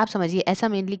मतलब कि आप समझिए ऐसा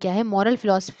मेनली क्या है, मॉरल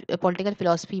फिलोसफी, पॉलिटिकल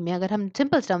फिलोसफी में अगर हम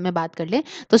सिंपल टर्म में बात कर लें,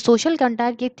 तो सोशल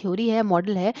कॉन्ट्रैक्ट की थ्योरी है,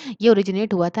 मॉडल है, ये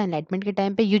ओरिजिनेट हुआ था एनलाइटमेंट के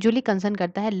टाइम पे, यूजुअली कंसर्न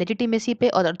करता है लेजिटिमेसी पे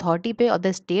और अथॉरिटी पे और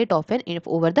the state of N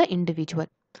over the individual.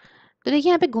 तो देखिए,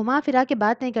 यहाँ पे घुमा फिरा के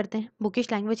बात नहीं करते हैं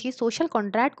बुकिश लैंग्वेज की, सोशल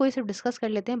कॉन्ट्रैक्ट को ही सिर्फ डिस्कस कर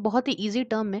लेते हैं बहुत ही इजी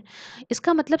टर्म में।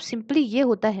 इसका मतलब सिंपली ये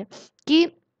होता है कि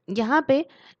यहाँ पे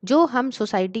जो हम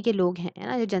सोसाइटी के लोग हैं, है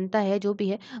ना, जो जनता है जो भी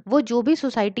है, वो जो भी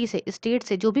सोसाइटी से, स्टेट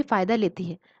से जो भी फायदा लेती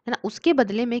है ना, उसके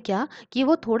बदले में क्या, कि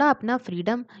वो थोड़ा अपना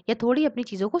फ्रीडम या थोड़ी अपनी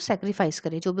चीज़ों को सेक्रीफाइस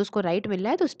करे, जो भी उसको राइट मिल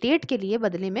रहा है तो स्टेट के लिए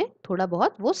बदले में थोड़ा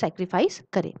बहुत वो सेक्रीफाइस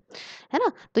करे, है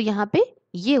ना। तो यहाँ पे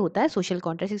ये होता है सोशल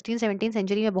कॉन्ट्रैक्ट। 16-17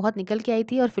 सेंचुरी में बहुत निकल के आई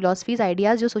थी, और फिलोसफीज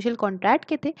आइडियाज जो सोशल कॉन्ट्रैक्ट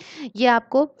के थे, ये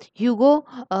आपको ह्यूगो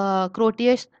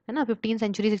क्रोटियस, है ना, 15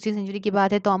 सेंचुरी 16 सेंचुरी की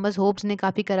बात है, थॉमस होब्स ने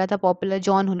काफ़ी करा था पॉपुलर,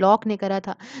 जॉन लॉक ने करा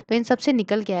था, तो इन सब से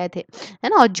निकल के आए थे, है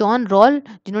ना। और जॉन रॉल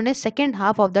जिन्होंने second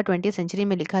half of the 20th century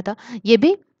में लिखा था, ये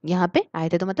भी यहाँ पे आए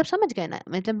थे। तो मतलब समझ गए ना,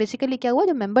 मतलब बेसिकली क्या हुआ,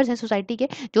 जो मेंबर्स हैं सोसाइटी के,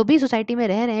 जो भी सोसाइटी में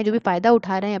रह रहे हैं, जो भी फायदा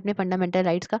उठा रहे हैं अपने फंडामेंटल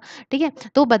राइट्स का, ठीक है,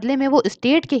 तो बदले में वो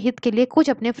स्टेट के हित के लिए कुछ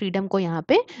अपने फ्रीडम को यहाँ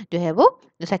पे जो है वो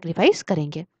सेक्रीफाइस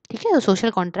करेंगे। ठीक है, तो सोशल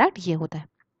कॉन्ट्रैक्ट ये होता है।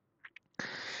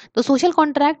 तो सोशल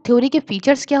कॉन्ट्रैक्ट थ्योरी के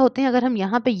फीचर्स क्या होते हैं, अगर हम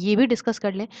यहाँ पे ये भी डिस्कस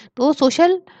कर लें, तो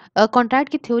सोशल कॉन्ट्रैक्ट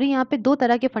की थ्योरी यहाँ पे दो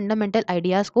तरह के फंडामेंटल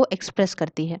आइडियाज़ को एक्सप्रेस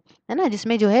करती है ना,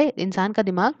 जिसमें जो है इंसान का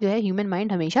दिमाग जो है, ह्यूमन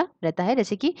माइंड हमेशा रहता है,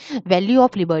 जैसे कि वैल्यू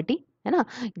ऑफ लिबर्टी, है ना,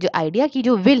 जो आइडिया की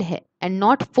जो विल है and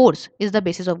not force is the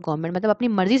basis of government, मतलब अपनी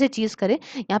मर्जी से चीज़ करे,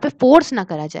 यहाँ पे फोर्स ना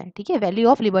करा जाए, ठीक है, वैल्यू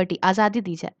ऑफ लिबर्टी, आज़ादी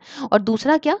दी जाए। और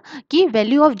दूसरा क्या, कि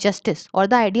वैल्यू ऑफ जस्टिस और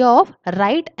the idea of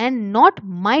right and not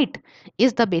might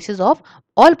is the basis of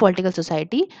all political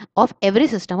society of every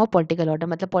system of political order.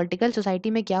 मतलब पॉलिटिकल सोसाइटी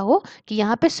में क्या हो, कि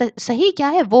यहाँ पे सही क्या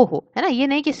है वो हो, है ना, ये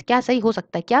नहीं कि क्या सही हो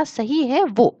सकता है, क्या सही है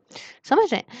वो,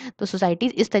 समझ रहे हैं। तो सोसाइटी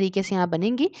इस तरीके से यहाँ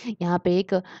बनेंगी। यहाँ पे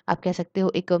एक आप कह सकते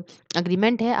हो एक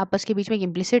अग्रीमेंट है आपस के बीच में, एक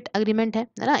इम्प्लिसिट अग्रीमेंट है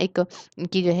ना, एक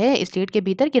कि जो है स्टेट के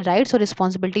भीतर की राइट्स और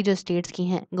रिस्पॉन्सिबिलिटी जो स्टेट्स की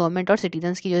हैं, गवर्नमेंट और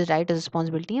सिटीजन्स की जो राइट और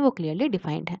रिस्पॉन्सिबिलिटी है वो क्लियरली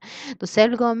डिफाइंड है। तो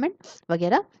सेल्फ गवर्नमेंट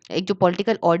वगैरह, एक जो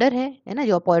पॉलिटिकल ऑर्डर है ना,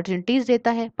 जो अपॉर्चुनिटीज़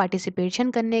देता है पार्टिसिपेशन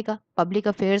करने का पब्लिक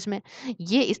अफेयर्स में,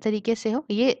 ये इस तरीके से हो,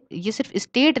 ये सिर्फ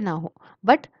स्टेट ना हो,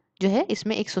 बट जो है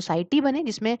इसमें एक सोसाइटी बने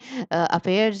जिसमें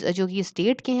अफेयर्स जो कि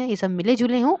स्टेट के हैं ये सब मिले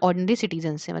जुले हों ऑर्डिनरी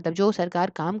सिटीजन से, मतलब जो सरकार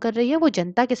काम कर रही है वो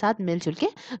जनता के साथ मिलजुल के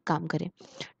काम करे।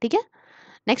 ठीक है,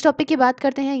 नेक्स्ट टॉपिक की बात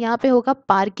करते हैं, यहाँ पे होगा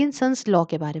पार्किंसंस लॉ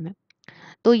के बारे में।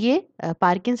 तो ये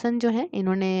पार्किंसन जो है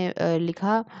इन्होंने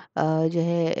लिखा जो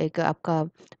है एक आपका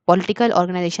पॉलिटिकल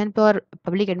ऑर्गेनाइजेशन पे और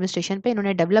पब्लिक एडमिनिस्ट्रेशन पे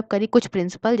इन्होंने डेवलप करी कुछ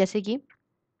प्रिंसिपल, जैसे कि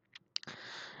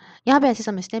यहाँ पे ऐसे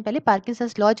समझते हैं पहले,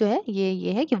 पार्किंसंस लॉ जो है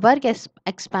ये है कि work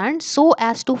expand so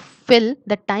as to fill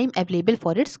the time available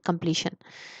for its completion,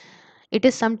 it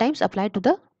is sometimes applied to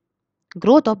the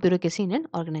growth of bureaucracy in an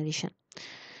organisation.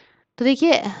 तो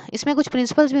देखिए, इसमें कुछ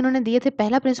प्रिंसिपल्स भी उन्होंने दिए थे।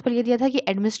 पहला प्रिंसिपल ये दिया था कि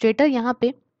एडमिनिस्ट्रेटर यहाँ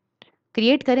पे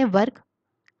क्रिएट करें वर्क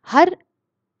हर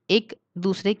एक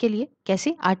दूसरे के लिए,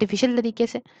 कैसे, आर्टिफिशियल तरीके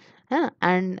से, है ना,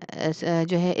 एंड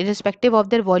जो है irrespective of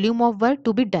their volume of work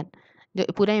to be done. जो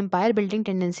पूरा एम्पायर बिल्डिंग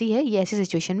टेंडेंसी है ये ऐसी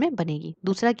सिचुएशन में बनेगी।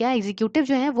 दूसरा क्या है, एग्जीक्यूटिव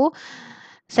जो है वो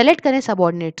सेलेक्ट करें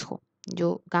सबऑर्डिनेट्स को,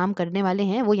 जो काम करने वाले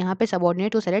हैं वो यहाँ पे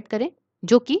सबऑर्डिनेट को सेलेक्ट करें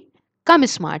जो कि कम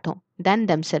स्मार्ट हो देन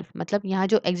देमसेल्फ। मतलब यहाँ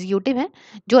जो एग्जीक्यूटिव है,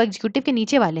 जो एग्जीक्यूटिव के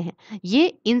नीचे वाले हैं ये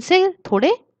इनसे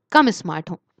थोड़े कम स्मार्ट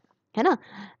हो, है ना,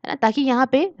 ताकि यहाँ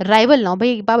पे राइवल ना हो।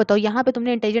 भाई एक बात बताओ, यहाँ पे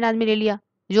तुमने इंटेलिजेंट आदमी ले लिया,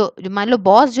 जो मान लो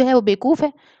बॉस जो है वो बेवकूफ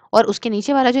है और उसके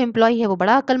नीचे वाला जो एम्प्लॉय है वो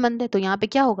बड़ा अक्लमंद है, तो यहाँ पे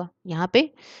क्या होगा, यहाँ पे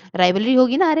राइवलरी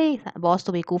होगी ना। अरे बॉस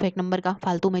तो बेवकूफ है एक नंबर का,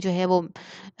 फालतू में जो है वो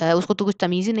उसको तो कुछ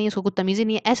तमीज ही नहीं है, उसको कुछ तमीज ही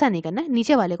नहीं है, ऐसा नहीं करना है।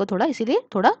 नीचे वाले को थोड़ा इसीलिए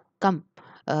थोड़ा कम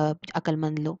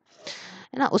अक्लमंद लो,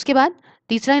 है ना। उसके बाद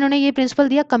तीसरा इन्होंने ये प्रिंसिपल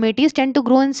दिया, committees tend to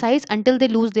grow in size until they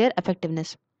lose their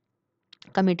effectiveness.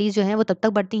 Committees जो हैं वो तब तक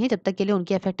बढ़ती हैं जब तक के लिए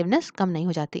उनकी इफेक्टिवनेस कम नहीं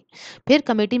हो जाती। फिर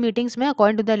कमेटी मीटिंग्स में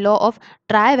according to the law of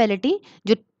ट्रायवैलिटी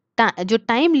जो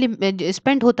टाइम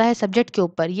स्पेंड होता है सब्जेक्ट के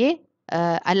ऊपर, ये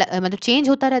मतलब चेंज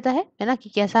होता रहता है ना, कि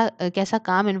कैसा कैसा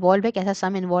काम इन्वॉल्व है, कैसा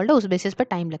सम इन्वॉल्व है, उस बेसिस पर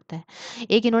टाइम लगता है।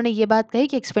 एक इन्होंने ये बात कही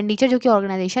कि एक्सपेंडिचर जो कि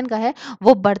ऑर्गेनाइजेशन का है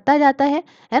वो बढ़ता जाता है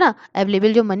ना,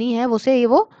 अवेलेबल जो मनी है उसे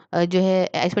वो जो है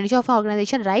expenditure of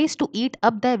organisation rise to eat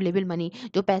up the available money,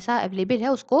 जो पैसा अवेलेबल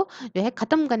है उसको जो है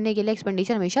खत्म करने के लिए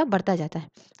एक्सपेंडिचर हमेशा बढ़ता जाता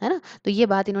है ना। तो ये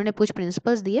बात इन्होंने कुछ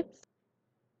प्रिंसिपल्स दिए,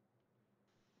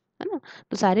 है ना।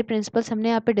 तो सारे प्रिंसिपल्स हमने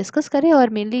यहाँ पे डिस्कस करे, और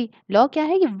मेनली लॉ क्या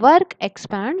है कि work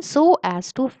expand so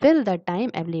as to fill the time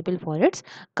available for its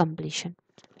completion.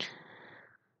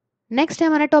 Next है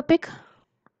हमारा टॉपिक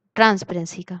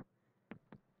ट्रांसपेरेंसी का।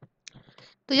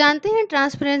 तो जानते हैं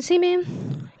ट्रांसपेरेंसी में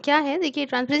क्या है। देखिए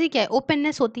ट्रांसपेरेंसी क्या है,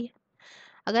 ओपननेस होती है।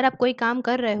 अगर आप कोई काम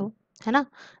कर रहे हो, है ना,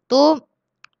 तो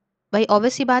भाई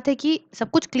ऑब्वियस सी बात है कि सब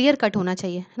कुछ क्लियर कट होना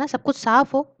चाहिए, है ना, सब कुछ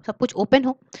साफ हो, सब कुछ ओपन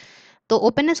हो। तो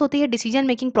ओपननेस होती है डिसीजन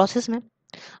मेकिंग प्रोसेस में,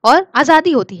 और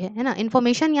आज़ादी होती है ना।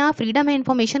 इन्फॉर्मेशन, यहाँ फ्रीडम है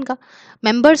इन्फॉर्मेशन का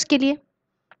मेंबर्स के लिए,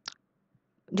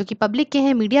 जो कि पब्लिक के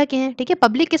हैं, मीडिया के हैं, ठीक है।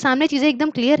 पब्लिक के सामने चीज़ें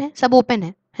एकदम क्लियर है, सब ओपन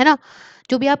है ना।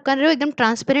 जो भी आप कर रहे हो एकदम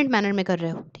ट्रांसपेरेंट मैनर में कर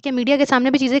रहे हो, ठीक है। मीडिया के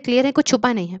सामने भी चीज़ें क्लियर है, कुछ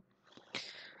छुपा नहीं है।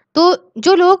 तो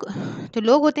जो लोग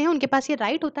होते हैं उनके पास ये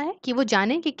राइट होता है कि वो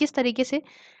जाने कि किस तरीके से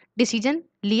डिसीजन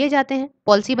लिए जाते हैं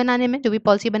पॉलिसी बनाने में। जो भी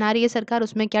पॉलिसी बना रही है सरकार,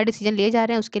 उसमें क्या डिसीजन लिए जा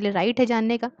रहे हैं, उसके लिए राइट है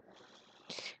जानने का।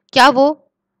 क्या वो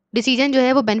डिसीजन जो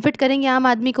है वो बेनिफिट करेंगे आम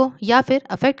आदमी को या फिर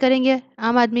अफेक्ट करेंगे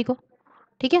आम आदमी को,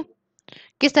 ठीक है।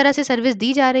 किस तरह से सर्विस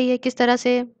दी जा रही है, किस तरह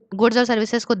से गुड्स और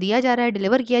सर्विसेज को दिया जा रहा है,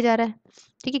 डिलीवर किया जा रहा है,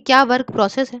 ठीक है। क्या वर्क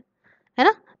प्रोसेस है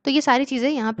ना। तो ये सारी चीज़ें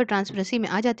यहाँ पर ट्रांसपेरेंसी में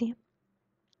आ जाती हैं।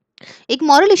 एक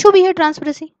मॉरल इशू भी है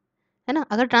ट्रांसपेरेंसी, है ना।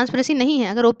 अगर ट्रांसपेरेंसी नहीं है,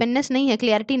 अगर ओपननेस नहीं है,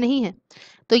 क्लियरिटी नहीं है,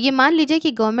 तो ये मान लीजिए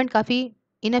कि गवर्नमेंट काफ़ी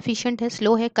इनएफिशिएंट है,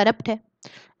 स्लो है, करप्ट है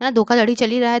ना, धोखाधड़ी चल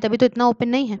ही रहा है, तभी तो इतना ओपन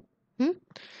नहीं है। हम्म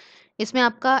इसमें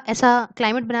आपका ऐसा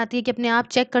क्लाइमेट बनाती है कि अपने आप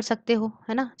चेक कर सकते हो,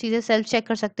 है ना, चीज़ें सेल्फ चेक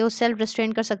कर सकते हो, सेल्फ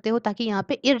रिस्ट्रेन कर सकते हो, ताकि यहाँ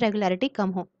पे इरेगुलरिटी कम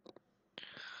हो।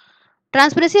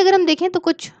 ट्रांसपेरेंसी अगर हम देखें तो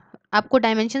कुछ आपको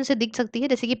डायमेंशन से दिख सकती है।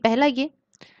 जैसे कि पहला ये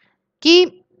कि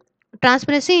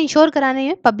ट्रांसपेरेंसी इंश्योर कराने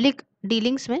में पब्लिक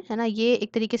डीलिंग्स में, है ना, ये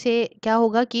एक तरीके से क्या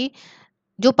होगा कि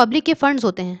जो पब्लिक के फंड्स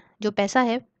होते हैं, जो पैसा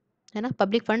है ना,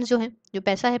 पब्लिक फंड्स जो हैं, जो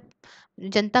पैसा है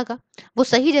जनता का, वो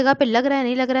सही जगह पे लग रहा है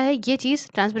नहीं लग रहा है, ये चीज़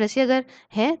ट्रांसपेरेंसी अगर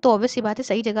है तो ऑब्वियस सी बात है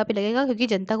सही जगह पे लगेगा, क्योंकि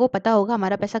जनता को पता होगा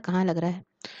हमारा पैसा कहाँ लग रहा है।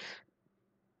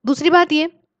 दूसरी बात ये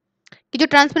कि जो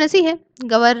ट्रांसपेरेंसी है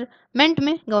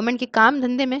गवर्नमेंट के काम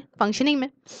धंधे में, फंक्शनिंग में,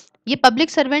 ये पब्लिक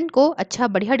सर्वेंट को अच्छा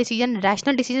बढ़िया डिसीजन,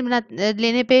 रैशनल डिसीजन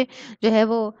लेने पे जो है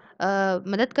वो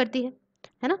मदद करती है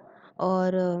ना।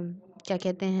 और क्या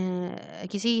कहते हैं,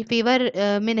 किसी फेवर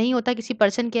में नहीं होता किसी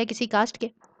पर्सन के या किसी कास्ट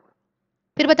के।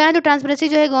 फिर बताएं तो ट्रांसपेरेंसी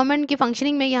जो है गवर्नमेंट की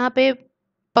फंक्शनिंग में यहाँ पे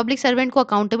पब्लिक सर्वेंट को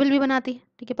अकाउंटेबल भी बनाती है,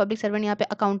 ठीक है। पब्लिक सर्वेंट यहाँ पे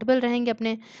अकाउंटेबल रहेंगे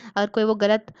अपने,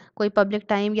 अगर कोई पब्लिक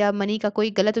टाइम या मनी का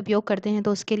कोई गलत उपयोग करते हैं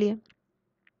तो उसके लिए।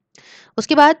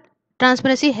 उसके बाद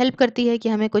ट्रांसपेरेंसी हेल्प करती है कि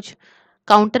हमें कुछ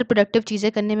काउंटर प्रोडक्टिव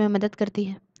चीज़ें करने में मदद करती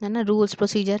है ना। रूल्स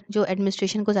प्रोसीजर जो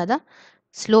एडमिनिस्ट्रेशन को ज़्यादा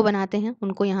स्लो बनाते हैं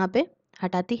उनको यहाँ पे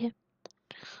हटाती है।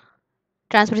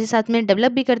 ट्रांसपेरेंसी साथ में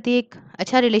डेवलप भी करती है एक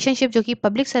अच्छा रिलेशनशिप जो कि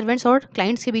पब्लिक सर्वेंट्स और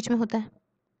क्लाइंट्स के बीच में होता है।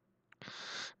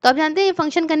 तो आप जानते हैं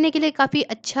फंक्शन करने के लिए काफ़ी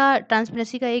अच्छा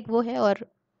ट्रांसपेरेंसी का एक वो है, और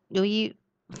जो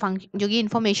ये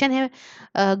इंफॉर्मेशन है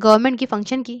गवर्नमेंट की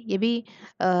फंक्शन की, ये भी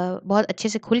बहुत अच्छे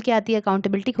से खुल के आती है,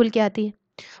 अकाउंटेबिलिटी खुल के आती है,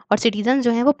 और सिटीजन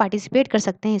जो हैं वो पार्टिसिपेट कर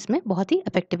सकते हैं इसमें बहुत ही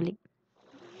इफेक्टिवली।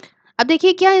 अब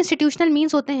देखिए क्या इंस्टीट्यूशनल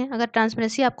मीन्स होते हैं। अगर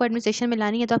ट्रांसपेरेंसी आपको एडमिनिस्ट्रेशन में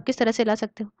लानी है तो आप किस तरह से ला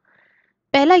सकते हो।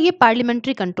 पहला ये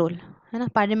पार्लियामेंट्री कंट्रोल, है ना।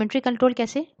 पार्लियामेंट्री कंट्रोल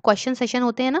कैसे, क्वेश्चन सेशन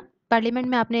होते हैं ना पार्लियामेंट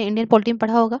में, आपने इंडियन पॉलिटी में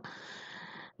पढ़ा होगा।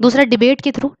 दूसरा डिबेट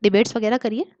के थ्रू, डिबेट्स वगैरह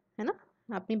करिए, है ना,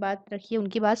 अपनी बात रखिए,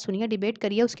 उनकी बात सुनिए, डिबेट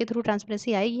करिए, उसके थ्रू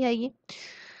ट्रांसपेरेंसी आएगी आएगी।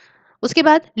 उसके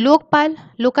बाद लोकपाल,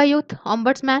 लोकायुक्त,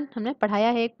 ऑम्बड्समैन हमने पढ़ाया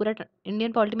है, एक पूरा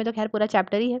इंडियन पॉलिटी में तो खैर पूरा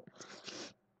चैप्टर ही है,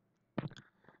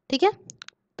 ठीक है।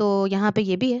 तो यहाँ पे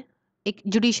ये भी है, एक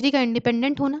जुडिशरी का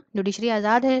इंडिपेंडेंट होना, जुडिशरी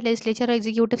आज़ाद है लेजिस्लेचर और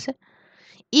एग्जीक्यूटिव से।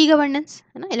 ई गवर्नेंस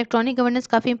है ना, इलेक्ट्रॉनिक गवर्नेंस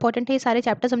काफ़ी इंपॉर्टेंट है, ये सारे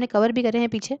चैप्टर्स हमने कवर भी करे हैं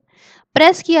पीछे।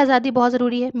 प्रेस की आज़ादी बहुत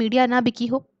ज़रूरी है, मीडिया ना बिकी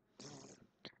हो,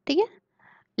 ठीक है।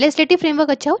 लेजिस्लेटिव फ्रेमवर्क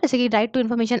अच्छा हो, जैसे कि राइट टू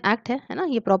इन्फॉर्मेशन एक्ट है ना,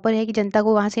 ये प्रॉपर है कि जनता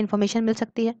को वहाँ से इन्फॉर्मेशन मिल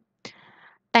सकती है।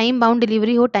 टाइम बाउंड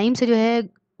डिलीवरी हो, टाइम से जो है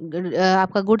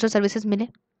आपका गुड्स और सर्विसेज मिले,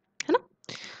 है ना।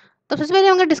 तो सबसे पहले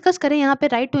हम अगर डिस्कस करें यहाँ पे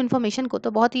राइट टू इन्फॉर्मेशन को,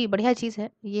 तो बहुत ही बढ़िया चीज़ है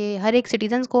ये, हर एक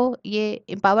सिटीजन को ये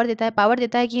एम्पावर देता है, पावर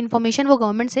देता है कि इन्फॉर्मेशन वो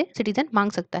गवर्नमेंट से सिटीजन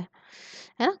मांग सकता है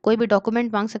ना, कोई भी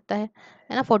डॉक्यूमेंट मांग सकता है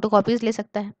ना, फोटो कॉपीज ले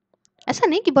सकता है। ऐसा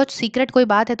नहीं कि बहुत सीक्रेट कोई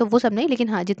बात है तो वो सब नहीं, लेकिन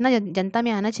हाँ जितना जनता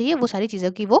में आना चाहिए वो सारी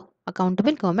चीज़ों की वो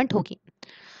अकाउंटेबल गवर्नमेंट होगी।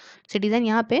 सिटीजन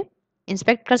यहाँ पे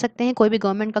इंस्पेक्ट कर सकते हैं कोई भी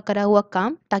गवर्नमेंट का करा हुआ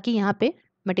काम, ताकि यहाँ पे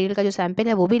मटेरियल का जो सैंपल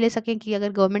है वो भी ले सकें, कि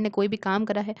अगर गवर्नमेंट ने कोई भी काम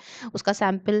करा है उसका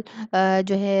सैंपल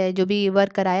जो है, जो भी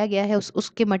वर्क कराया गया है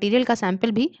उसके मटेरियल का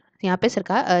सैंपल भी यहाँ पे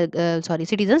सरकार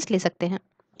सिटीजन्स ले सकते हैं।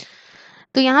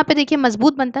 तो यहाँ पे देखिए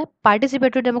मजबूत बनता है,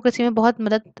 पार्टिसिपेटरी डेमोक्रेसी में बहुत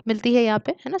मदद मिलती है यहाँ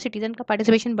पे, है ना, सिटीजन का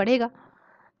पार्टिसिपेशन बढ़ेगा,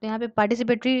 तो यहाँ पे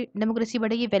पार्टिसिपेटरी डेमोक्रेसी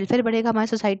बढ़ेगी, वेलफेयर बढ़ेगा हमारी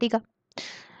सोसाइटी का,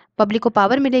 पब्लिक को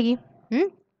पावर मिलेगी।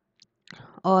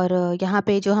 और यहाँ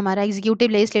पे जो हमारा एग्जीक्यूटिव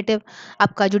लेजिस्लेटिव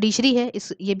आपका जुडिशरी है,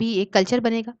 इस ये भी एक कल्चर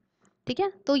बनेगा, ठीक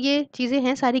है। तो ये चीज़ें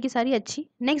हैं सारी की सारी अच्छी।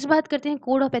 नेक्स्ट बात करते हैं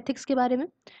कोड ऑफ एथिक्स के बारे में।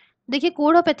 देखिए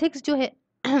कोड ऑफ एथिक्स जो है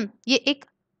ये एक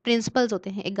प्रिंसिपल्स होते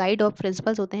हैं, एक गाइड ऑफ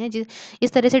प्रिंसिपल्स होते हैं, जिस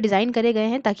इस तरह से डिज़ाइन करे गए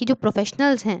हैं ताकि जो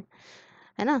प्रोफेशनल्स हैं,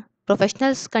 है ना,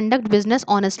 professionals conduct business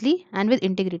honestly and with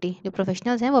integrity, जो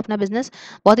प्रोफेशनल्स हैं वो अपना बिजनेस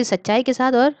बहुत ही सच्चाई के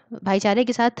साथ और भाईचारे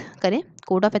के साथ करें।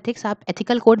 कोड ऑफ एथिक्स आप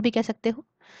एथिकल कोड भी कह सकते हो,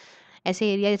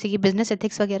 ऐसे एरिया जैसे कि बिजनेस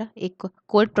एथिक्स वगैरह, एक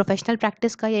कोड प्रोफेशनल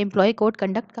प्रैक्टिस का या एम्प्लॉय कोड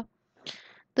कंडक्ट का।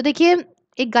 तो देखिए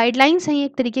एक गाइडलाइंस है ये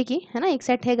एक तरीके की, है ना, एक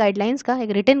सेट है गाइडलाइंस का,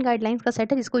 एक रिटन गाइडलाइंस का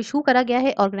सेट है जिसको इशू करा गया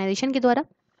है ऑर्गेनाइजेशन के द्वारा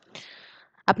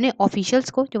अपने ऑफिशियल्स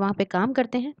को जो वहाँ पे काम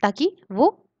करते हैं, ताकि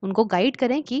वो उनको गाइड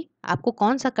करें कि आपको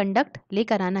कौन सा कंडक्ट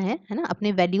लेकर आना है ना,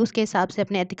 अपने वैल्यूज़ के हिसाब से,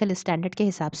 अपने एथिकल स्टैंडर्ड के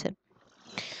हिसाब से।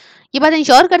 ये बात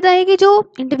इंश्योर करता है कि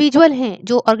जो इंडिविजुअल हैं,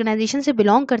 जो ऑर्गेनाइजेशन से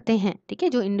बिलोंग करते हैं, ठीक है,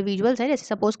 जो इंडिविजुअल्स हैं, जैसे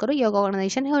सपोज करो ये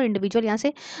ऑर्गेनाइजेशन है और इंडिविजुअल यहाँ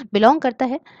से बिलोंग करता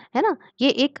है ना, ये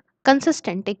एक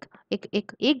कंसिस्टेंट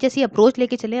एक जैसी अप्रोच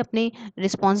लेके चले, अपने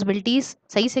रिस्पॉन्सिबिलिटीज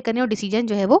सही से करें और डिसीजन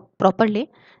जो है वो प्रॉपर ले,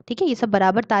 ठीक है, ये सब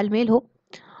बराबर तालमेल हो।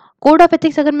 कोड ऑफ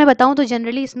एथिक्स अगर मैं बताऊं तो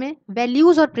जनरली इसमें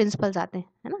वैल्यूज और प्रिंसिपल्स आते हैं,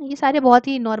 है ना, ये सारे बहुत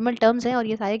ही नॉर्मल टर्म्स हैं, और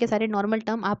ये सारे के सारे नॉर्मल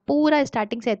टर्म आप पूरा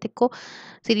स्टार्टिंग से एथिक को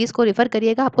सीरीज को रेफर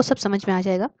करिएगा, आपको सब समझ में आ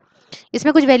जाएगा।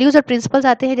 इसमें कुछ वैल्यूज और प्रिंसिपल्स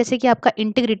आते हैं, जैसे कि आपका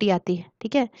इंटीग्रिटी आती है,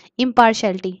 ठीक है,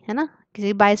 इम्पार्शियलिटी, है ना,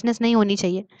 किसी बायसनेस नहीं होनी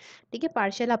चाहिए, ठीक है,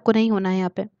 पार्शियल आपको नहीं होना है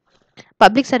यहाँ पे।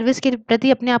 पब्लिक सर्विस के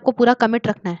प्रति अपने आप को पूरा कमिट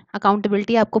रखना है,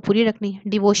 अकाउंटेबिलिटी आपको पूरी रखनी है,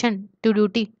 डिवोशन टू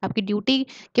ड्यूटी, आपकी ड्यूटी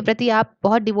के प्रति आप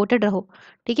बहुत डिवोटेड रहो,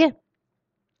 ठीक है।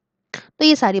 तो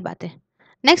ये सारी बातें।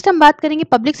 नेक्स्ट हम बात करेंगे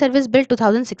पब्लिक सर्विस बिल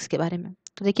 2006 के बारे में।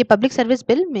 तो देखिए पब्लिक सर्विस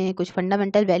बिल में कुछ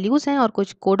फंडामेंटल वैल्यूज हैं और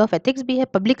कुछ कोड ऑफ एथिक्स भी है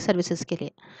पब्लिक सर्विसेज के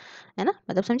लिए, है ना,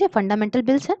 मतलब समझे, फंडामेंटल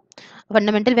बिल्स है,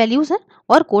 फंडामेंटल वैल्यूज है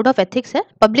और कोड ऑफ एथिक्स है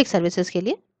पब्लिक सर्विसेज के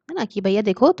लिए, है ना, कि भैया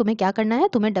देखो तुम्हें क्या करना है,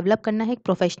 तुम्हें डेवलप करना है एक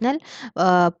प्रोफेशनल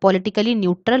पॉलिटिकली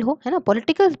न्यूट्रल हो, है ना,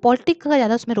 पॉलिटिक्स का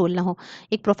ज़्यादा उसमें रोल ना हो,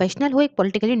 एक प्रोफेशनल हो, एक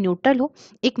पॉलिटिकली न्यूट्रल हो,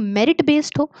 एक मेरिट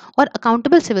बेस्ड हो और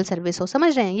अकाउंटेबल सिविल सर्विस हो।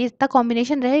 समझ रहे हैं, ये इतना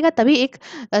कॉम्बिनेशन रहेगा तभी एक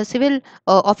सिविल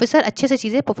ऑफिसर अच्छे से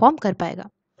चीज़ें परफॉर्म कर पाएगा।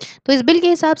 तो इस बिल के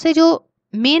हिसाब से जो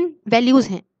मेन वैल्यूज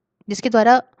हैं जिसके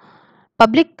द्वारा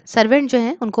पब्लिक सर्वेंट जो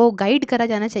है उनको गाइड करा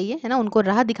जाना चाहिए, है ना, उनको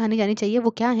राह दिखानी जानी चाहिए, वो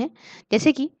क्या है,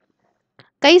 जैसे कि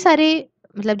कई सारे,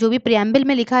 मतलब जो भी प्रियम्बल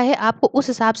में लिखा है आपको उस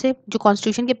हिसाब से, जो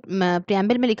कॉन्स्टिट्यूशन के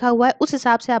प्रियम्बल में लिखा हुआ है उस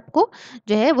हिसाब से आपको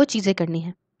जो है वो चीज़ें करनी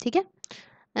है, ठीक है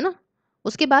ना।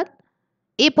 उसके बाद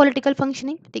ए पॉलिटिकल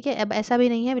फंक्शनिंग, ठीक है, अब ऐसा भी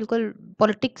नहीं है बिल्कुल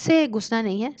पॉलिटिक्स से घुसना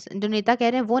नहीं है, जो नेता कह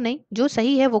रहे हैं वो नहीं, जो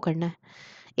सही है वो करना है,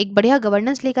 एक बढ़िया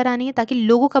गवर्नेंस लेकर आनी है ताकि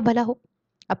लोगों का भला हो,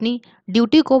 अपनी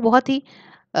ड्यूटी को बहुत ही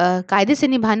कायदे से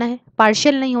निभाना है,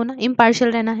 पार्शियल नहीं होना,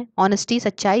 इम्पार्शियल रहना है, ऑनेस्टी,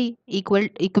 सच्चाई,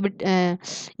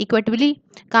 इक्विटबली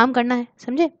काम करना है,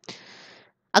 समझे,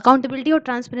 अकाउंटेबिलिटी और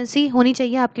ट्रांसपेरेंसी होनी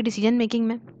चाहिए आपकी डिसीजन मेकिंग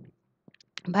में,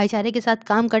 भाईचारे के साथ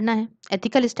काम करना है,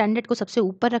 एथिकल स्टैंडर्ड को सबसे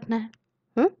ऊपर रखना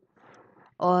है,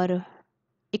 और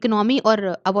इकोनॉमी और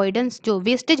अवॉइडेंस, जो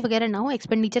वेस्टेज वगैरह ना हो,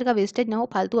 एक्सपेंडिचर का वेस्टेज ना हो,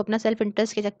 फालतू अपना सेल्फ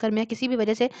इंटरेस्ट के चक्कर में किसी भी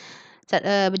वजह से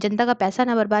जनता का पैसा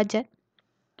ना बर्बाद जाए,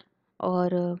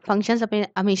 और फंक्शंस अपने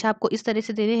हमेशा आपको इस तरह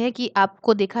से देने हैं कि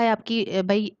आपको देखा है आपकी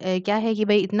भाई क्या है कि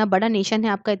भाई इतना बड़ा नेशन है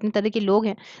आपका, इतने तरह के लोग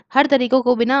हैं, हर तरीकों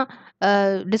को बिना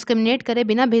डिस्क्रिमिनेट करे,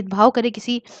 बिना भेदभाव करे,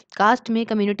 किसी कास्ट में,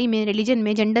 कम्युनिटी में, रिलीजन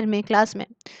में, जेंडर में, क्लास में,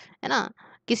 है ना,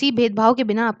 किसी भेदभाव के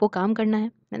बिना आपको काम करना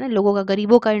है ना, लोगों का,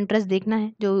 गरीबों का इंटरेस्ट देखना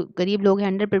है, जो गरीब लोग हैं,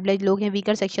 अंडर प्रिविलेज लोग हैं,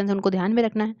 वीकर सेक्शन है, उनको ध्यान में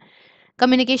रखना है,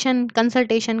 कम्युनिकेशन,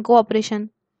 कंसल्टेशन, कोऑपरेशन,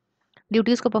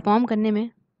 ड्यूटीज़ को परफॉर्म करने में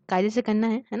कायदे से करना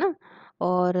है ना,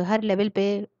 और हर लेवल पे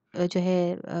जो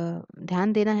है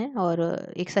ध्यान देना है,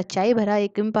 और एक सच्चाई भरा,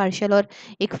 एक इम्पार्शियल और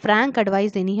एक फ्रैंक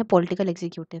एडवाइस देनी है पॉलिटिकल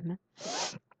एग्जीक्यूटिव में।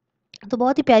 तो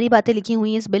बहुत ही प्यारी बातें लिखी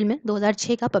हुई हैं इस बिल में,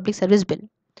 2006 का पब्लिक सर्विस बिल।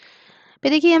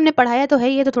 फिर देखिए हमने पढ़ाया तो है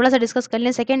ही है, तो थोड़ा सा डिस्कस कर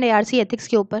लें सेकंड एआरसी एथिक्स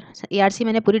के ऊपर। एआरसी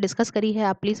मैंने पूरी डिस्कस करी है,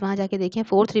 आप प्लीज़ वहाँ जाके देखें।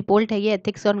 फोर्थ रिपोर्ट है ये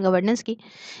एथिक्स और गवर्नेंस की,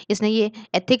 इसने ये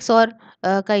एथिक्स और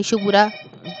का इशू पूरा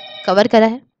कवर करा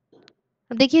है।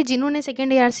 अब देखिए जिन्होंने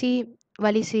सेकंड एआरसी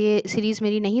वाली सीरीज़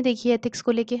मेरी नहीं देखी है एथिक्स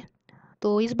को लेके,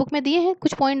 तो इस बुक में दिए हैं,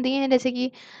 कुछ पॉइंट दिए हैं, जैसे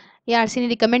कि एआरसी ने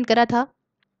रिकमेंड करा था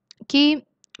कि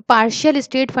पार्शियल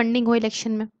स्टेट फंडिंग हो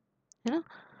इलेक्शन में, है ना,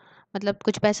 मतलब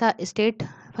कुछ पैसा स्टेट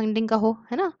फंडिंग का हो,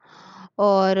 है ना,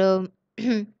 और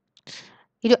ये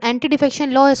जो एंटी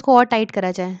डिफेक्शन लॉ है इसको और टाइट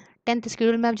करा जाए। 10th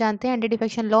शेड्यूल में आप जानते हैं एंटी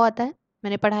डिफेक्शन लॉ आता है,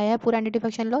 मैंने पढ़ाया है पूरा एंटी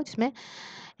डिफेक्शन लॉ, जिसमें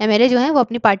एमएलए जो है वो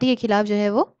अपनी पार्टी के खिलाफ जो है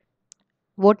वो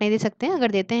वोट नहीं दे सकते हैं,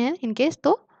 अगर देते हैं इन केस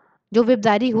तो जो विप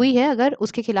जारी हुई है अगर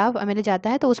उसके खिलाफ एमएलए जाता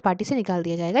है तो उस पार्टी से निकाल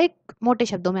दिया जाएगा, एक मोटे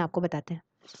शब्दों में आपको बताते हैं।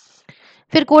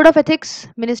 फिर कोड ऑफ एथिक्स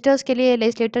मिनिस्टर्स के लिए,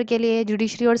 लेजिस्लेटर के लिए,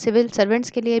 जुडिशरी और सिविल सर्वेंट्स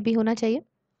के लिए भी होना चाहिए।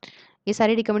 ये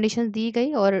सारी रिकमेंडेशन दी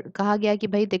गई और कहा गया कि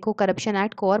भाई देखो करप्शन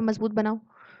एक्ट को और मजबूत बनाओ,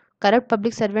 करप्ट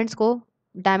पब्लिक सर्वेंट्स को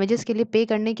डैमेजेस के लिए पे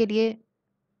करने के लिए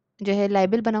जो है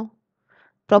लाइबल बनाओ,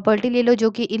 प्रॉपर्टी ले लो जो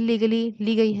कि इलीगली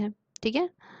ली गई है, ठीक है,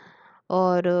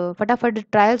 और फटाफट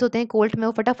ट्रायल्स होते हैं कोर्ट में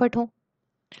वो फटाफट हो,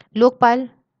 लोकपाल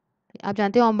आप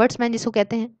जानते हो ऑम्बड्समैन जिसको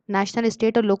कहते हैं, नेशनल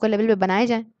स्टेट और लोकल लेवल पे बनाए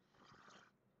जाएं।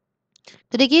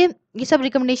 तो देखिए ये सब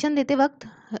रिकमेंडेशन देते वक्त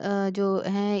जो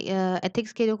हैं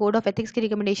एथिक्स के, जो कोड ऑफ एथिक्स के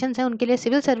रिकमेंडेशंस हैं उनके लिए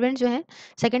सिविल सर्वेंट जो हैं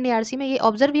सेकंड एआरसी में ये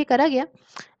ऑब्जर्व ये करा गया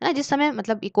है ना, जिस समय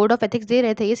मतलब ये कोड ऑफ एथिक्स दे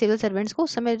रहे थे ये सिविल सर्वेंट्स को,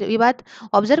 उस समय ये बात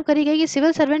ऑब्जर्व करी गई कि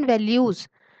civil servant values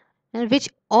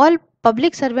which all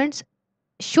public servants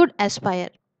should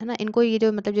Aspire, है ना, इनको ये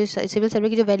जो मतलब जो सिविल सर्वे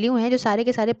की जो वैल्यू हैं, जो सारे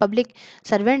के सारे पब्लिक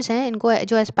सर्वेंट्स हैं, इनको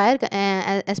जो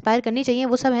एस्पायर करनी चाहिए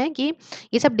वो सब हैं कि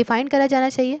ये सब डिफाइन करा जाना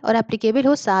चाहिए और एप्लीकेबल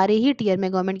हो सारे ही टीयर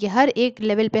में, गवर्नमेंट के हर एक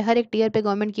लेवल पे, हर एक टीयर पे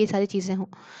गवर्नमेंट की ये सारी चीज़ें हों,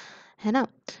 है ना।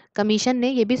 कमीशन ने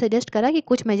ये भी सजेस्ट करा कि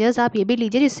कुछ मेजर्स आप ये भी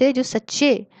लीजिए जिससे जो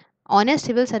सच्चे ऑनेस्ट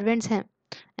सिविल सर्वेंट्स हैं,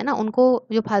 है ना, उनको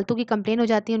जो फालतू की कंप्लेन हो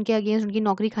जाती है उनके अगेंस्ट, उनकी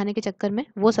नौकरी खाने के चक्कर में,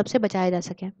 वो सबसे बचाया जा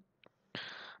सके,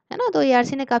 है ना। तो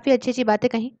एआरसी ने काफ़ी अच्छी अच्छी बातें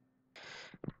कही।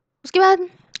 उसके बाद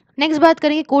नेक्स्ट बात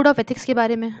करेंगे कोड ऑफ एथिक्स के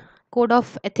बारे में। कोड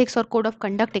ऑफ एथिक्स और कोड ऑफ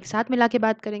कंडक्ट एक साथ मिला के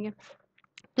बात करेंगे।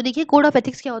 तो देखिए कोड ऑफ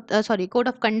एथिक्स क्या होता है, sorry code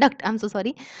of conduct, I am so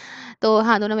sorry, तो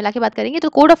हाँ दोनों मिला के बात करेंगे। तो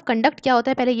कोड ऑफ कंडक्ट क्या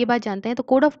होता है पहले ये बात जानते हैं। तो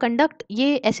कोड ऑफ कंडक्ट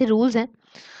ये ऐसे रूल्स हैं,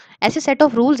 ऐसे सेट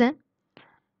ऑफ रूल्स हैं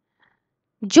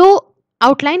जो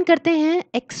आउटलाइन करते हैं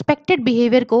एक्सपेक्टेड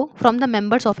बिहेवियर को from the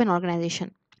members of N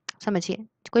organisation. समझिए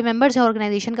कोई मेंबर्स है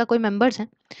ऑर्गेनाइजेशन का, कोई मेंबर्स हैं,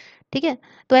 ठीक है,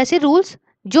 तो ऐसे रूल्स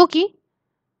जो कि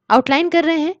आउटलाइन कर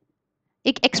रहे हैं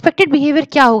एक एक्सपेक्टेड बिहेवियर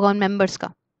क्या होगा उन मेंबर्स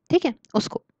का, ठीक है,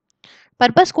 उसको।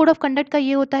 पर्पस कोड ऑफ कंडक्ट का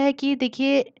ये होता है कि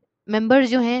देखिए मेंबर्स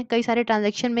जो हैं कई सारे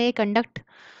ट्रांजैक्शन में कंडक्ट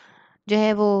जो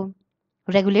है वो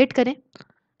रेगुलेट करें।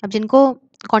 अब जिनको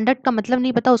कंडक्ट का मतलब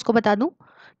नहीं पता उसको बता दूं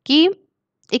कि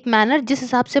एक मैनर जिस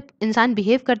हिसाब से इंसान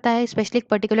बिहेव करता है स्पेशली एक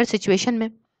पर्टिकुलर सिचुएशन में,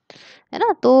 है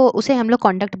ना, तो उसे हम लोग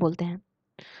कंडक्ट बोलते हैं।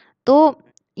 तो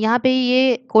यहाँ पे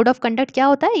ये कोड ऑफ कंडक्ट क्या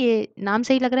होता है, ये नाम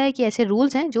से ही लग रहा है कि ऐसे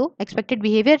रूल्स हैं जो एक्सपेक्टेड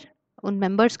बिहेवियर उन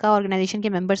मेंबर्स का, ऑर्गेनाइजेशन के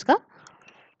मेंबर्स का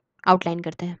आउटलाइन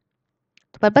करते हैं।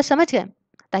 तो पर्पस समझ गए,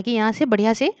 ताकि यहाँ से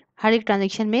बढ़िया से हर एक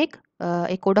ट्रांजेक्शन में एक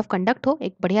कोड ऑफ कंडक्ट हो,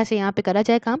 एक बढ़िया से यहाँ पे करा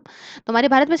जाए काम। तो हमारे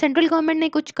भारत में सेंट्रल गवर्नमेंट ने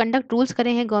कुछ कंडक्ट रूल्स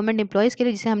करे हैं गवर्नमेंट एम्प्लॉयज़ के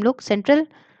लिए, जिसे हम लोग central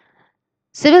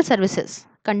civil services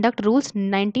conduct rules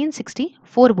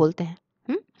 1964 बोलते हैं।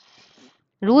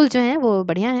 रूल जो हैं वो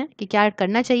बढ़िया हैं कि क्या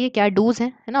करना चाहिए, क्या डूज हैं,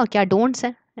 है ना, और क्या डोंट्स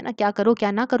हैं, है ना, क्या करो क्या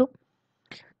ना करो।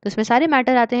 तो इसमें सारे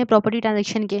मैटर आते हैं प्रॉपर्टी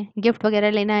ट्रांजैक्शन के, गिफ्ट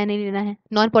वगैरह लेना है नहीं लेना है,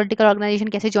 नॉन पॉलिटिकल ऑर्गेनाइजेशन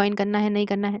कैसे ज्वाइन करना है नहीं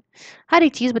करना है, हर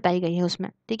एक चीज़ बताई गई है उसमें,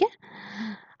 ठीक है।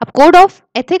 अब कोड ऑफ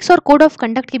एथिक्स और कोड ऑफ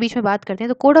कंडक्ट के बीच में बात करते हैं।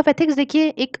 तो कोड ऑफ एथिक्स देखिए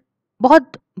एक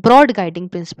बहुत ब्रॉड गाइडिंग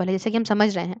प्रिंसिपल है, जैसे कि हम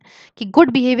समझ रहे हैं कि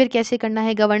गुड बिहेवियर कैसे करना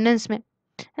है गवर्नेंस में,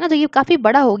 है ना, तो ये काफ़ी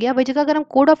बड़ा हो गया। वही जगह अगर हम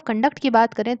कोड ऑफ कंडक्ट की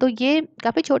बात करें तो ये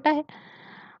काफ़ी छोटा है,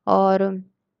 और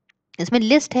इसमें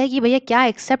लिस्ट है कि भैया क्या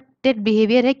एक्सेप्टेड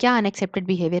बिहेवियर है, क्या अनएक्सेप्टेड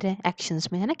बिहेवियर है एक्शंस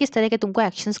में, है ना, किस तरह के तुमको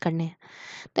एक्शंस करने हैं।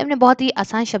 तो हमने बहुत ही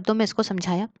आसान शब्दों में इसको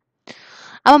समझाया।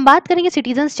 अब हम बात करेंगे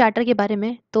सिटीजन्स चार्टर के बारे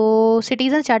में। तो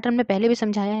सिटीजन चार्टर हमने पहले भी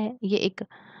समझाया है, ये एक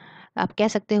आप कह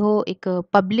सकते हो एक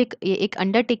पब्लिक, ये एक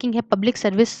अंडरटेकिंग है पब्लिक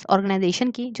सर्विस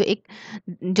ऑर्गेनाइजेशन की,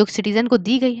 जो सिटीजन को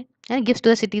दी गई है, gives to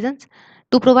the citizens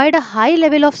to provide a high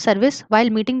level of service while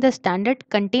meeting the standard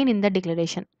contain in the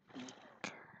declaration.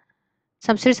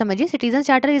 सबसे समझिए, citizen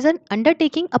charter is an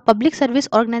undertaking a public service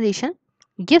organisation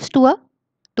gives to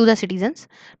the citizens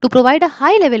to provide a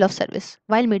high level of service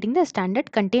while meeting the standard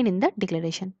contained in the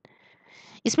declaration।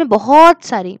 इसमें बहुत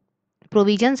सारी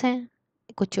provisions हैं,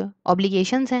 कुछ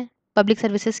obligations हैं public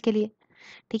services के लिए।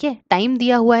 ठीक है, टाइम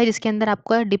दिया हुआ है जिसके अंदर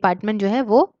आपका डिपार्टमेंट जो है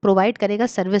वो प्रोवाइड करेगा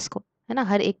सर्विस को, है ना,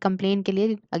 हर एक कंप्लेन के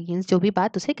लिए अगेंस्ट जो भी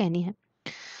बात उसे कहनी है।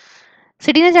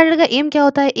 सिटीजन चार्टर का एम क्या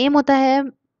होता है? एम होता है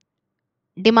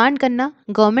डिमांड करना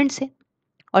गवर्नमेंट से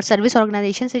और सर्विस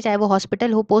ऑर्गेनाइजेशन से, चाहे वो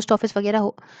हॉस्पिटल हो, पोस्ट ऑफिस वगैरह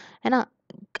हो, है ना,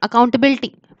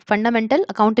 अकाउंटेबिलिटी, फंडामेंटल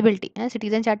अकाउंटेबिलिटी है।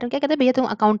 सिटीजन चार्टर क्या कहते हैं, भैया तुम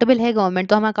अकाउंटेबल है गवर्नमेंट,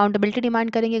 तो हम अकाउंटेबिलिटी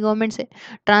डिमांड करेंगे गवर्नमेंट से।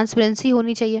 ट्रांसपेरेंसी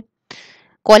होनी चाहिए,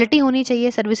 क्वालिटी होनी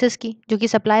चाहिए सर्विसेज की जो कि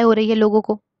सप्लाई हो रही है लोगों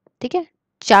को। ठीक है,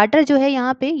 चार्टर जो है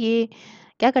यहाँ पे ये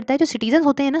क्या करता है, जो सिटीजन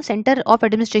होते हैं ना, सेंटर ऑफ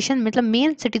एडमिनिस्ट्रेशन, मतलब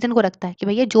मेन सिटीजन को रखता है कि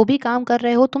भैया जो भी काम कर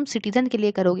रहे हो तुम सिटीजन के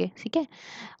लिए करोगे। ठीक है,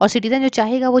 और सिटीजन जो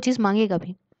चाहेगा वो चीज़ मांगेगा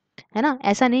भी, है ना।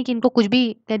 ऐसा नहीं कि इनको कुछ भी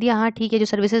कह दिया, हाँ ठीक है जो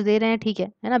सर्विसेज दे रहे हैं ठीक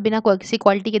है ना, बिना किसी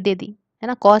क्वालिटी के दे दी, है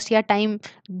ना, कॉस्ट या टाइम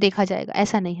देखा जाएगा,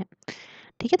 ऐसा नहीं है।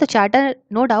 ठीक है, तो चार्टर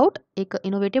नो डाउट एक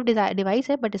इनोवेटिव डिवाइस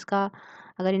है, बट इसका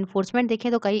अगर इन्फोर्समेंट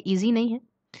देखें तो कहीं ईजी नहीं है।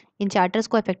 इन चार्टर्स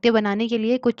को इफेक्टिव बनाने के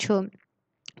लिए कुछ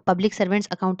पब्लिक सर्वेंट्स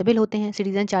अकाउंटेबल होते हैं।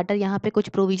 सिटीजन चार्टर यहाँ पे कुछ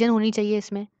प्रोविजन होनी चाहिए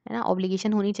इसमें, है ना,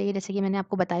 ऑब्लिगेशन होनी चाहिए, जैसे कि मैंने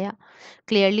आपको बताया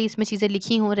क्लियरली इसमें चीज़ें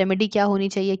लिखी हों, रेमेडी क्या होनी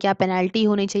चाहिए, क्या पेनल्टी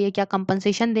होनी चाहिए, क्या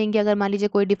कंपनसेशन देंगे अगर मान लीजिए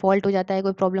कोई डिफॉल्ट हो जाता है,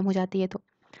 कोई प्रॉब्लम हो जाती है। तो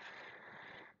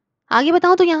आगे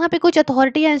बताऊँ तो यहाँ पे कुछ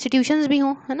अथॉरिटी या इंस्टीट्यूशंस भी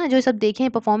हों, है ना, जो सब देखें,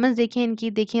 परफॉर्मेंस देखें इनकी,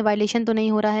 देखें वायलेशन तो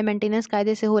नहीं हो रहा है, मेंटेनेंस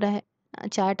कायदे से हो रहा है।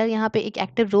 चार्टर यहाँ पे एक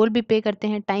एक्टिव रोल भी प्ले करते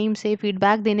हैं टाइम से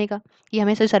फीडबैक देने का, कि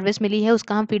हमें जो सर्विस मिली है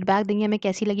उसका हम फीडबैक देंगे, हमें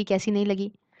कैसी लगी कैसी नहीं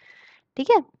लगी। ठीक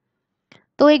है,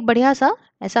 तो एक बढ़िया सा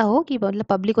ऐसा हो कि मतलब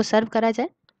पब्लिक को सर्व करा जाए।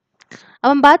 अब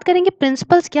हम बात करेंगे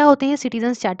प्रिंसिपल्स क्या होते हैं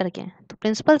सिटीजन चार्टर के। तो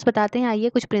प्रिंसिपल्स बताते हैं, आइए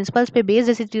कुछ प्रिंसिपल्स पे बेस्ड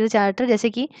है सिटीजन चार्टर, जैसे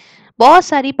कि बहुत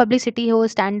सारी पब्लिसिटी हो,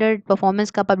 स्टैंडर्ड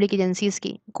परफॉर्मेंस का पब्लिक एजेंसीज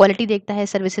की, क्वालिटी देखता है,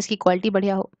 सर्विसेज की क्वालिटी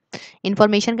बढ़िया हो,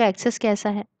 इंफॉर्मेशन का एक्सेस कैसा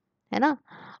है ना,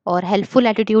 और हेल्पफुल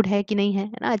एटीट्यूड है कि नहीं है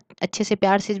ना, अच्छे से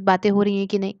प्यार से बातें हो रही हैं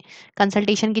कि नहीं,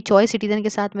 कंसल्टेशन की चॉइस सिटीजन के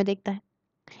साथ में देखता है,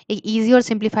 एक ईजी और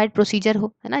सिंप्लीफाइड प्रोसीजर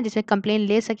हो, है ना, जिसमें कंप्लेन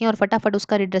ले सकें और फटाफट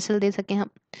उसका रिड्रेसल दे सकें हम,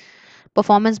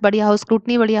 परफॉर्मेंस बढ़िया हो,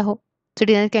 स्क्रूटनी बढ़िया हो,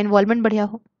 सिटीजन का इन्वॉल्वमेंट बढ़िया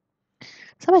हो।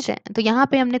 समझ रहे हैं? तो यहाँ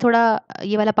पे हमने थोड़ा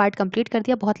ये वाला पार्ट कंप्लीट कर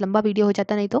दिया, बहुत लंबा वीडियो हो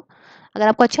जाता नहीं तो। अगर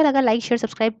आपको अच्छा लगा लाइक शेयर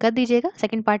सब्सक्राइब कर दीजिएगा,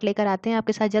 सेकंड पार्ट लेकर आते हैं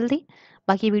आपके साथ जल्दी।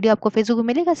 बाकी वीडियो आपको फेसबुक में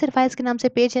मिलेगा, सिर्फ आइस के नाम से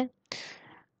पेज है,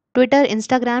 ट्विटर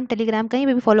इंस्टाग्राम टेलीग्राम कहीं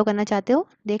पे भी फॉलो करना चाहते हो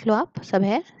देख लो, आप सब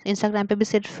है। इंस्टाग्राम पे भी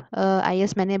सिर्फ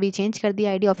IS मैंने अभी चेंज कर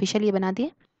दिया, ID ऑफिशियल ये बना दिया।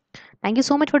 Thank you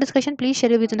so much for discussion, please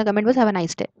share your views in the comment box, have a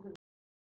nice day.